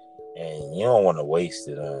 And you don't want to waste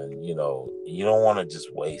it on, you know, you don't want to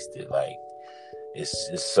just waste it. Like,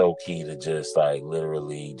 it's so key to just, like,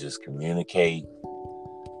 literally just communicate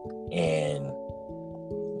and,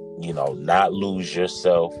 you know, not lose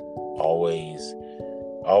yourself. Always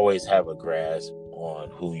have a grasp on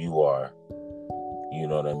who you are. You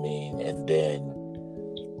know what I mean? And then,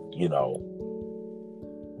 you know,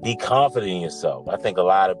 be confident in yourself. I think a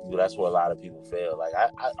lot of people, that's where a lot of people fail. Like I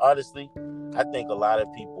honestly, I think a lot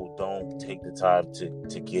of people don't take the time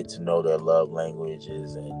to get to know their love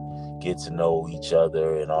languages and get to know each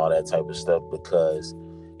other and all that type of stuff, because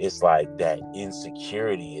it's like that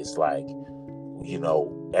insecurity is like, you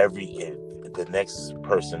know, the next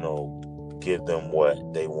person will give them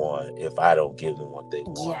what they want if I don't give them what they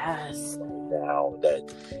want. Yes. Now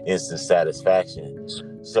that instant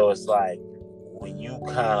satisfaction. So it's like, when you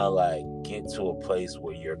kind of like get to a place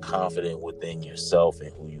where you're confident within yourself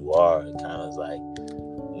and who you are, it kind of is like,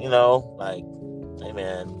 you know, like, hey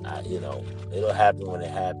man, it'll happen when it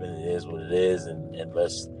happens. It is what it is, and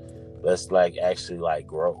let's like actually like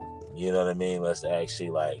grow. You know what I mean? Let's actually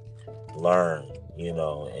like learn, you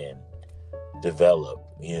know, and develop.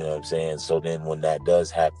 You know what I'm saying? So then when that does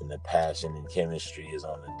happen, the passion and chemistry is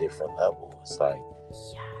on a different level. It's like,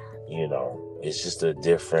 you know, it's just a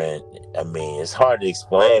different, I mean, it's hard to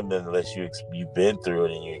explain unless you've been through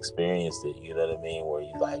it and you experienced it, you know what I mean? Where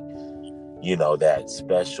you like, you know, that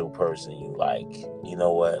special person, you like, you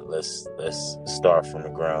know what, let's start from the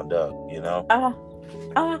ground up, you know?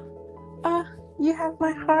 You have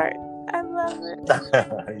my heart. I love it.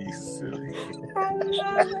 You silly. I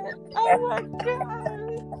love it. Oh my God.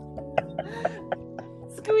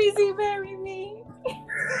 Squeezy, marry me.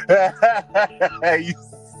 You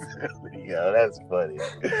silly, yo, that's funny.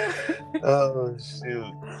 Oh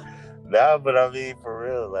shoot. Nah, but I mean, for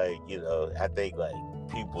real, like, you know, I think like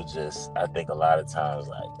people I think a lot of times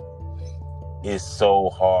like it's so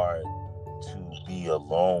hard to be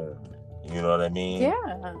alone. You know what I mean?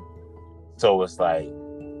 Yeah. So it's like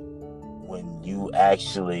when you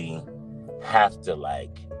actually have to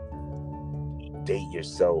like date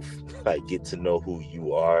yourself, like get to know who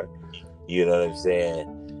you are, you know what I'm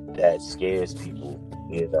saying? That scares people,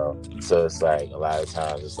 you know? So it's like a lot of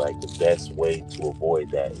times it's like the best way to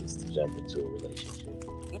avoid that is to jump into a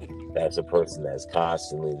relationship. That's a person that's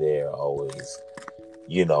constantly there, always,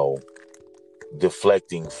 you know,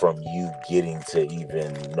 deflecting from you getting to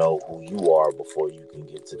even know who you are before you can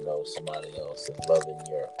get to know somebody else, and loving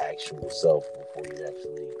your actual self before you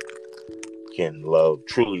actually can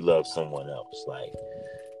truly love someone else. Like,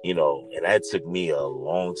 you know, and that took me a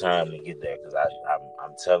long time to get there, because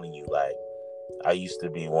I'm telling you, like, I used to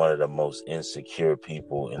be one of the most insecure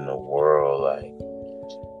people in the world, like,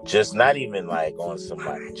 just not even like on some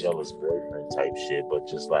like jealous boyfriend type shit, but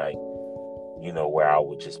just like, you know, where I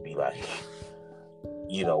would just be like,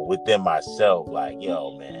 you know, within myself, like,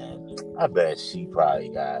 yo, man, I bet she probably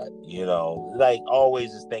got, you know, like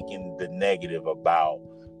always just thinking the negative about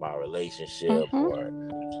my relationship or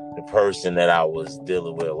the person that I was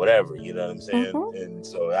dealing with, whatever, you know what I'm saying? And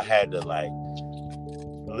so I had to like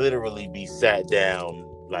literally be sat down,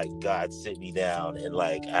 like God sit me down, and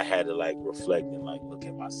like I had to like reflect and like look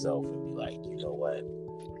at myself and be like, you know what?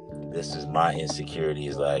 This is my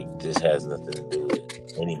insecurities. Like, this has nothing to do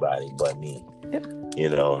with anybody but me. Yep. You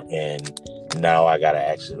know, and now I gotta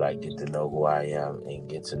actually like get to know who I am and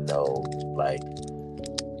get to know, like,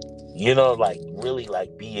 you know, like really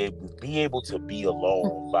like be able to be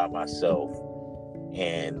alone by myself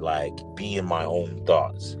and like be in my own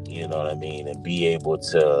thoughts, you know what I mean, and be able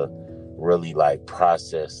to really like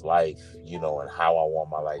process life, you know, and how I want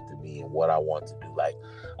my life to be and what I want to do. Like,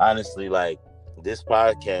 honestly, like, this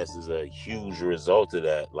podcast is a huge result of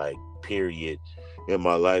that, like, period in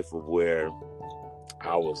my life, of where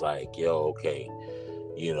I was like, yo, okay,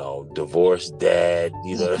 you know, divorced dad,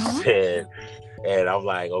 you know what I'm saying? And I'm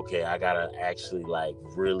like, okay, I gotta actually like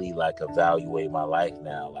really like evaluate my life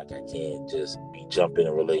now. Like, I can't just be jumping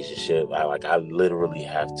in a relationship. I literally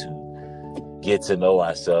have to get to know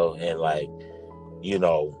myself, and like, you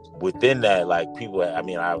know, within that, like, people, I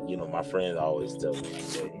mean, you know, my friends always tell me,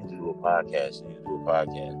 like, yo, you need to do a podcast,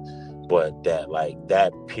 But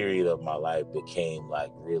that period of my life became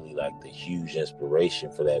like really like the huge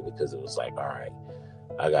inspiration for that, because it was like, all right,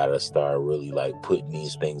 I gotta start really like putting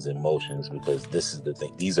these things in motions, because this is the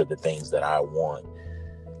thing. These are the things that I want,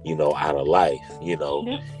 you know, out of life, you know.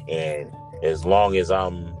 Yeah. And as long as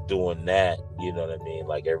I'm doing that, you know what I mean,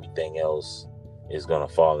 like, everything else is gonna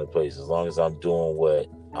fall in place. As long as I'm doing what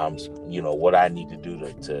what I need to do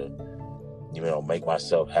to you know, make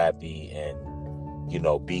myself happy and, you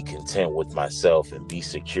know, be content with myself and be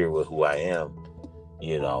secure with who I am,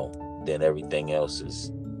 you know, then everything else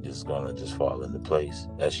is gonna just fall into place.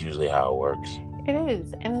 That's usually how it works. It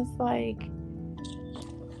is. And it's like,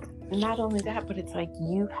 not only that, but it's like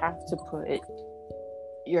you have to put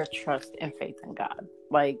your trust and faith in God.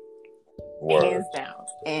 Like, hands down.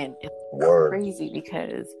 And it's crazy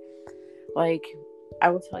because, like, I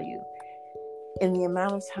will tell you, in the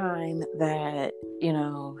amount of time that, you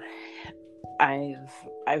know,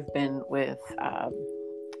 I've been with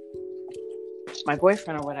my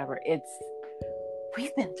boyfriend or whatever,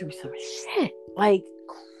 we've been through some shit, like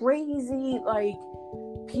crazy, like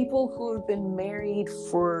people who have been married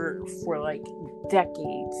for like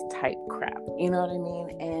decades type crap, you know what I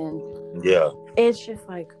mean? And yeah, it's just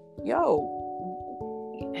like, yo,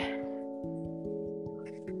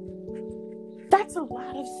 that's a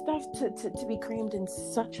lot of stuff to be crammed in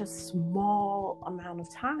such a small amount of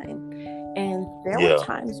time. And there were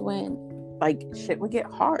times when like shit would get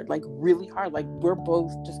hard, like really hard, like we're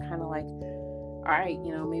both just kind of like, all right,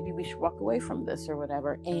 you know, maybe we should walk away from this or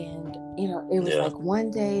whatever. And, you know, it was like one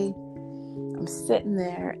day I'm sitting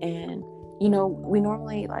there and, you know, we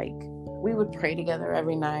normally like, we would pray together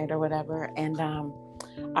every night or whatever. And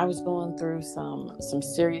I was going through some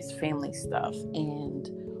serious family stuff. And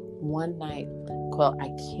one night, well, I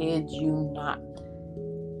kid you not.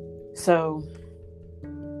 So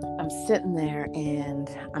I'm sitting there and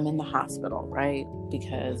I'm in the hospital, right?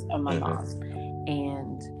 Because of my mom.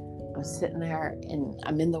 And I'm sitting there and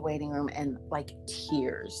I'm in the waiting room and like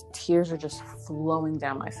tears are just flowing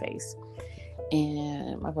down my face.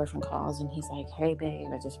 And my boyfriend calls and he's like, hey babe,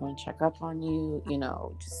 I just want to check up on you, you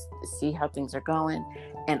know, just see how things are going.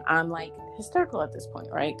 And I'm like hysterical at this point,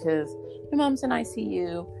 right? Because my mom's in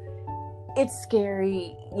ICU. It's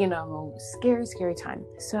scary, you know, scary time.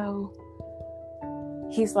 So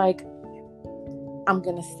he's like, I'm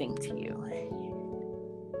going to sing to you.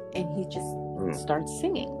 And he just starts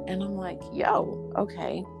singing. And I'm like, yo,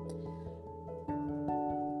 okay.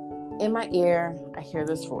 In my ear, I hear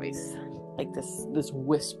this voice, like this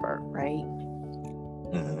whisper, right?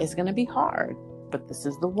 It's going to be hard, but this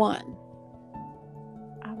is the one.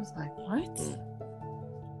 I was like, what?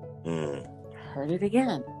 Heard it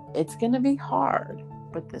again. It's going to be hard,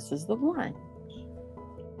 but this is the one.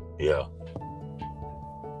 Yeah.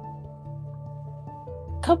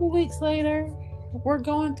 Couple weeks later, we're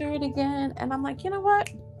going through it again. And I'm like, you know what?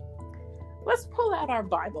 Let's pull out our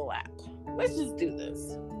Bible app. Let's just do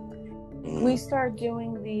this. We start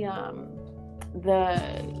doing the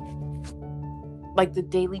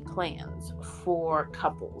daily plans for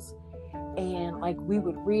couples. And like, we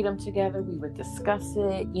would read them together. We would discuss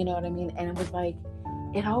it. You know what I mean? And it was like,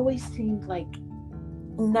 it always seemed like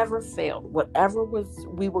never failed. Whatever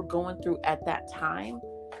we were going through at that time,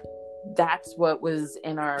 that's what was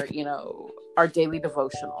in our, you know, our daily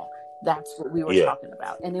devotional. That's what we were talking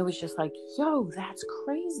about. And it was just like, yo, that's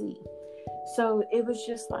crazy. So it was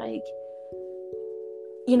just like,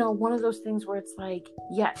 you know, one of those things where it's like,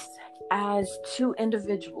 yes, as two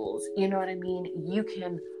individuals, you know what I mean? You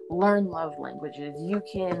can learn love languages. You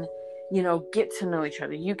can, you know, get to know each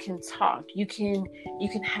other. You can talk. You can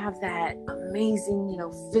have that amazing, you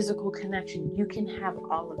know, physical connection. You can have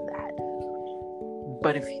all of that.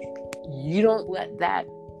 But if you don't let that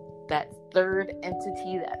third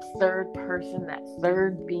entity, that third person, that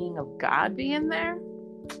third being of God be in there,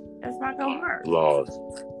 it's not gonna work.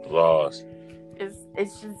 Lost.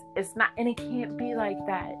 It's not, and it can't be like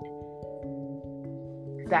that.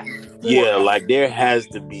 Like there has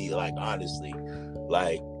to be, like, honestly,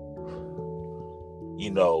 like, you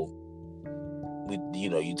know,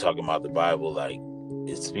 you talking about the Bible, like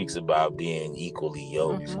it speaks about being equally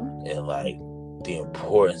yoked, and like the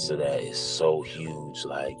importance of that is so huge.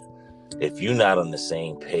 Like, if you're not on the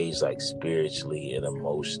same page, like spiritually and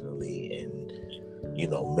emotionally and, you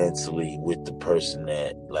know, mentally with the person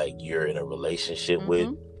that like you're in a relationship with,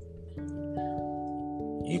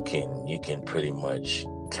 you can pretty much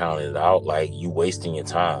count it out. Like, you wasting your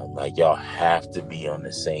time. Like, y'all have to be on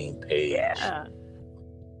the same page. Yeah.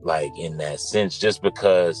 Like, in that sense, just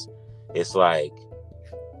because it's like,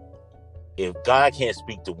 if God can't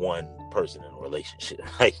speak to one person in a relationship,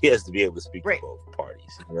 like, he has to be able to speak to both parties.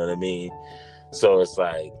 You know what I mean? So it's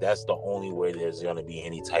like, that's the only way there's going to be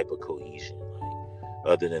any type of cohesion. Like,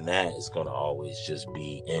 other than that, it's going to always just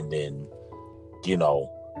be, and then, you know,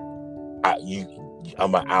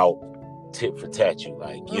 I'm out tit for tat you,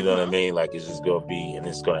 like, you know what I mean? Like, it's just going to be, and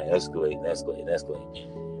it's going to escalate and escalate and escalate.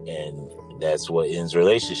 And that's what ends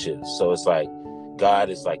relationships. So it's like, God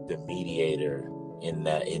is like the mediator in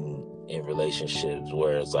that, in relationships,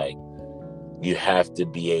 where it's like, you have to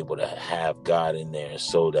be able to have God in there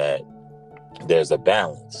so that there's a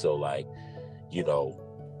balance. So like, you know,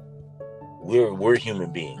 we're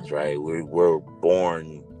human beings, right? We're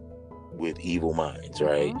born with evil minds,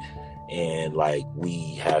 right? And like,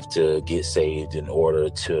 we have to get saved in order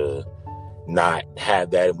to not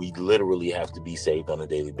have that. And we literally have to be saved on a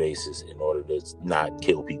daily basis in order to not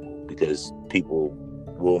kill people, because people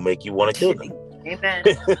will make you want to kill them. Amen.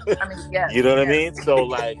 I mean, yes, You know what I yes. mean? So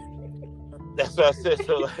like, that's what I said.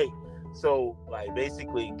 So like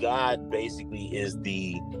basically God basically is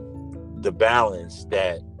the balance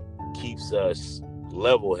that keeps us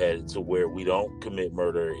level headed to where we don't commit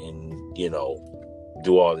murder and, you know,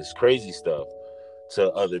 do all this crazy stuff to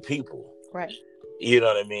other people. Right. You know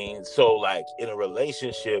what I mean? So like in a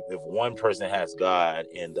relationship, if one person has God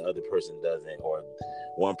and the other person doesn't, or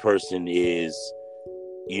one person is,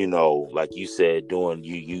 you know, like you said, doing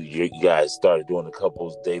you guys started doing the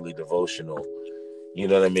couples daily devotional. You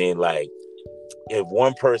know what I mean? Like if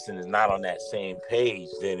one person is not on that same page,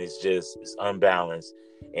 then it's unbalanced,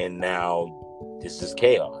 and now it's just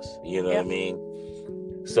chaos. You know what I mean?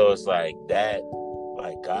 So it's like that.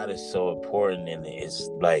 Like God is so important, and it's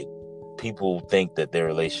like people think that their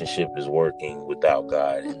relationship is working without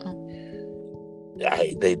God,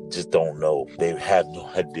 and they just don't know. They have no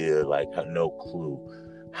idea, like no clue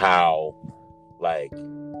how like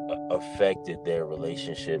affected their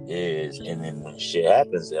relationship is. And then when shit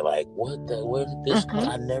happens, they're like, where did this come?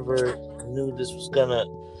 I never knew this was gonna.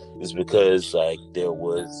 It's because like there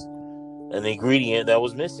was an ingredient that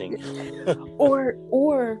was missing.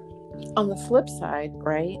 or on the flip side,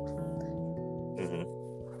 right?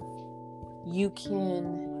 You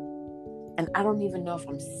can, and I don't even know if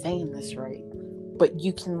I'm saying this right, but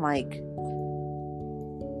you can like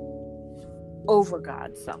over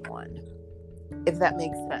God someone, if that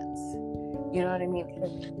makes sense. You know what I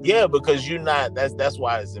mean? Yeah, because you're not. That's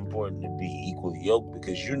why it's important to be equally yoked,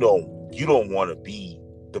 because you don't want to be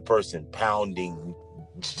the person pounding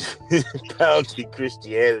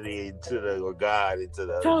Christianity or God into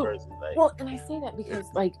the other person. Like, well, and I say that because,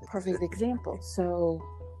 like, perfect example. So,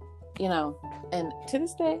 you know, and to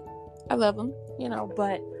this day, I love him. You know,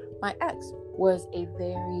 but my ex was a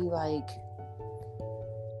very like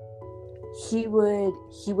he would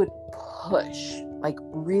push, like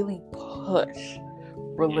really push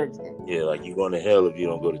religion. Yeah, like you're going to hell if you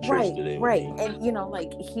don't go to church today. Right. And you know,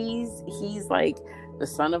 like he's like the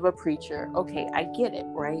son of a preacher. Okay, I get it,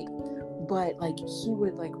 right? But like he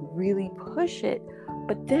would like really push it.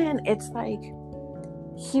 But then it's like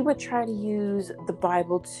he would try to use the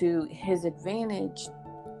Bible to his advantage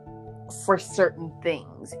for certain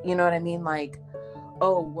things. You know what I mean? Like,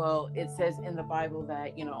 oh, well, it says in the Bible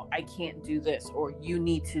that, you know, I can't do this or you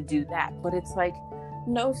need to do that. But it's like,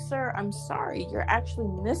 no, sir, I'm sorry. You're actually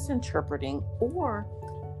misinterpreting. Or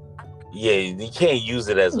yeah, you can't use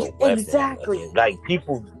it as a weapon. Exactly. Like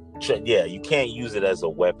people, you can't use it as a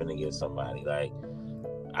weapon against somebody. Like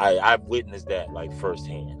I've witnessed that like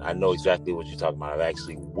firsthand. I know exactly what you're talking about. I've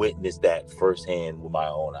actually witnessed that firsthand with my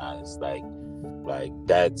own eyes. Like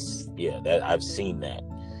that's that I've seen that,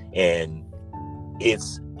 and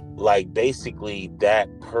it's like basically that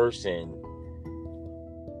person,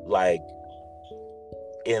 like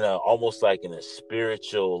in a almost like in a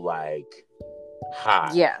spiritual like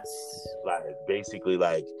high. Yes. Like basically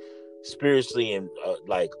like spiritually and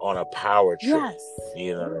like on a power trip. Yes.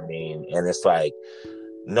 You know what I mean? And it's like,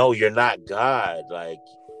 no, you're not God. Like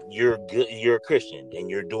you're good. You're a Christian and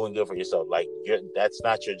you're doing good for yourself. Like that's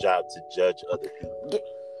not your job to judge other people.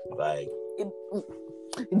 Like,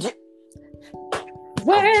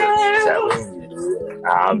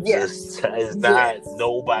 it's not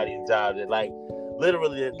nobody's job. Like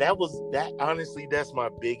literally honestly, that's my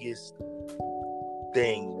biggest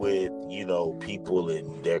thing with, you know, people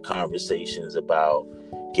and their conversations about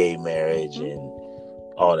gay marriage and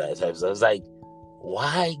all that type of stuff. It's like,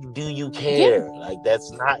 why do you care? Like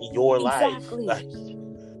that's not your life. Like,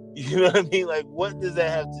 you know what I mean? Like, what does that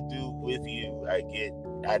have to do with you?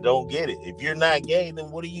 I don't get it. If you're not gay,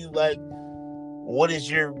 then what are you like? What is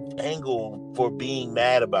your angle for being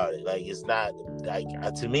mad about it? Like, it's not like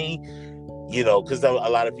to me, you know, because a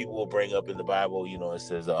lot of people will bring up in the Bible, you know, it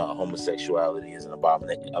says homosexuality is an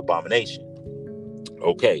abomination.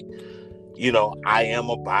 Okay, you know, I am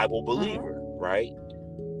a Bible believer, right?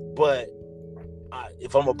 But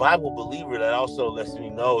if I'm a Bible believer, that also lets me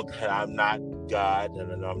know that I'm not God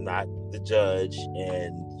and I'm not the judge,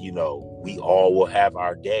 and you know, we all will have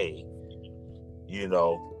our day, you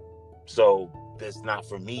know. So it's not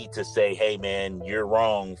for me to say, hey man, you're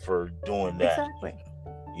wrong for doing that. Exactly.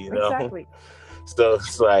 You know? Exactly. So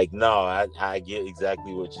it's like, no, I get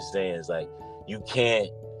exactly what you're saying. It's like, you can't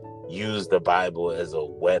use the Bible as a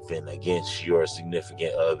weapon against your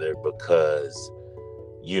significant other because,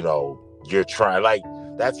 you know, you're trying, like,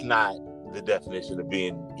 that's not the definition of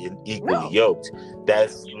being equally yoked.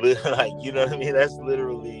 That's like, you know what I mean? That's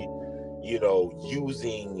literally, you know,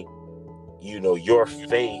 using your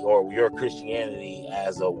faith or your Christianity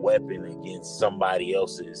as a weapon against somebody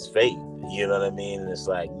else's faith. You know what I mean? And it's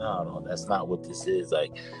like, no, that's not what this is.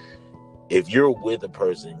 Like, if you're with a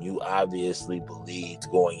person, you obviously believed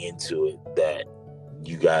going into it that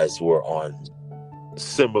you guys were on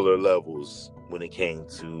similar levels when it came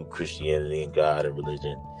to Christianity and God and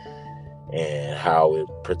religion and how it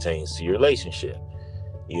pertains to your relationship.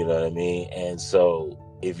 You know what I mean? And so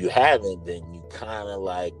if you haven't, then you kind of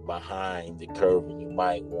like behind the curve, and y'all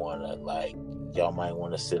might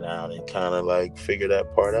want to sit down and kind of like figure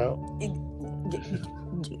that part out.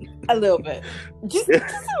 A little bit, just a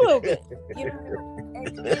little bit, and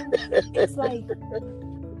it's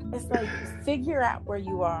like figure out where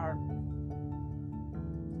you are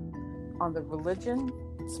on the religion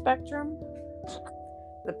spectrum,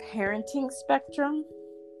 the parenting spectrum,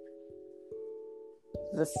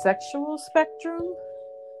 the sexual spectrum,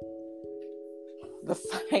 the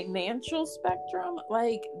financial spectrum.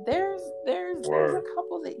 Like there's a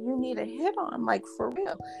couple that you need to hit on, like for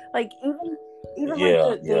real. Like even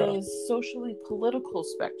the socially political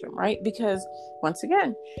spectrum, right? Because once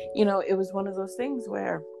again, it was one of those things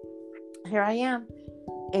where here I am,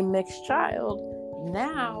 a mixed child,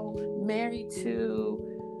 now married to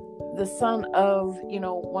the son of,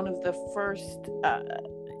 one of the first,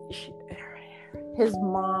 his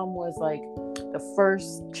mom was like the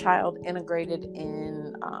first child integrated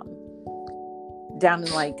in, down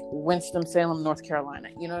in like Winston-Salem, North Carolina.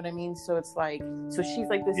 You know what I mean? So it's like, so she's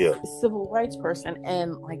like this civil rights person,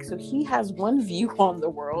 and like, so he has one view on the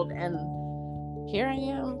world, and here I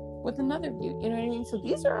am with another view. You know what I mean? So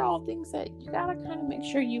these are all things that you gotta kind of make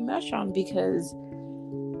sure you mesh on, because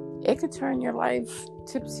it could turn your life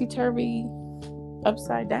tipsy-turvy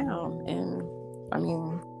upside down. And I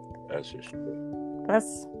mean, that's just true.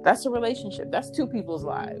 That's a relationship. That's two people's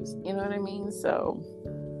lives. You know what I mean? So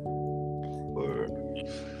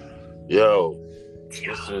yo,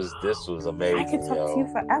 this was amazing. I could talk to you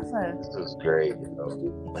forever. This was great.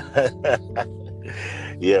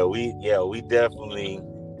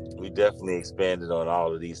 We definitely expanded on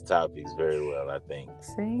all of these topics very well, I think.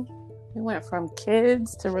 See, we went from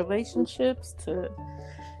kids to relationships to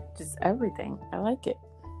just everything. I like it.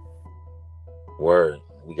 Word.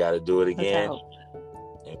 We got to do it again.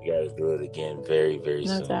 And we got to do it again very, very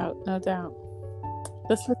soon. No doubt.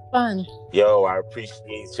 This was fun. Yo, I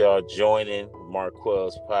appreciate y'all joining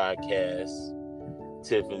Marquel's podcast.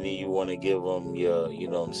 Tiffany, you want to give them your,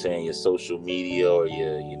 your social media or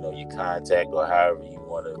your contact, or however you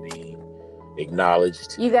want to be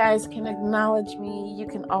acknowledged? You guys can acknowledge me. You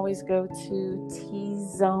can always go to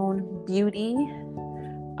T-Zone Beauty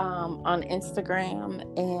on Instagram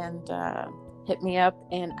and hit me up.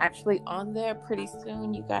 And actually on there pretty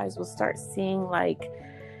soon, you guys will start seeing like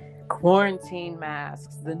quarantine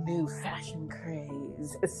masks, the new fashion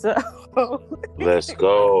craze. So let's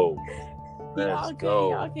go.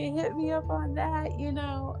 Y'all can hit me up on that,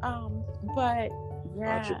 but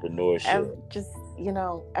yeah, entrepreneurship. Just,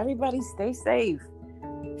 everybody stay safe.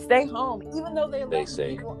 Stay home. Even though they let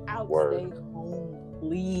people out, stay home,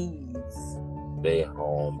 please. Stay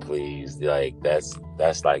home, please. Like that's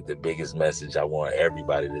like the biggest message I want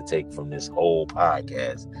everybody to take from this whole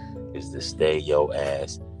podcast is to stay your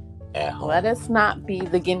ass at home. Let us not be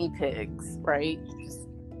the guinea pigs, right? Just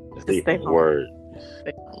stay home. Word.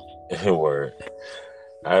 Stay home. Word.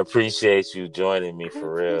 I appreciate you joining me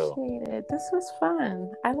for real. I appreciate it. This was fun.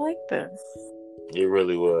 I like this. It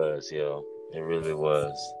really was, yo. It really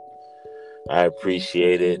was. I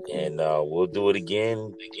appreciate it, and we'll do it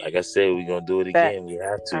again. Like I said, we're gonna do it again. We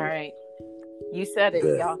have to. All right. You said it.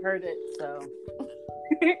 Good. Y'all heard it. So.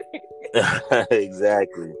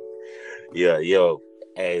 Exactly. Yeah, yo.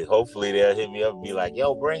 Hey, hopefully they'll hit me up and be like,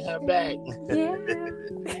 "Yo, bring her back." Yeah.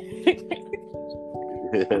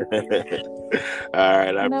 All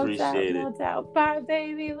right, I appreciate it. No doubt. Bye,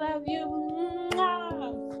 baby. Love you.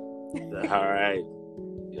 All right.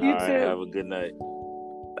 You too. Have a good night.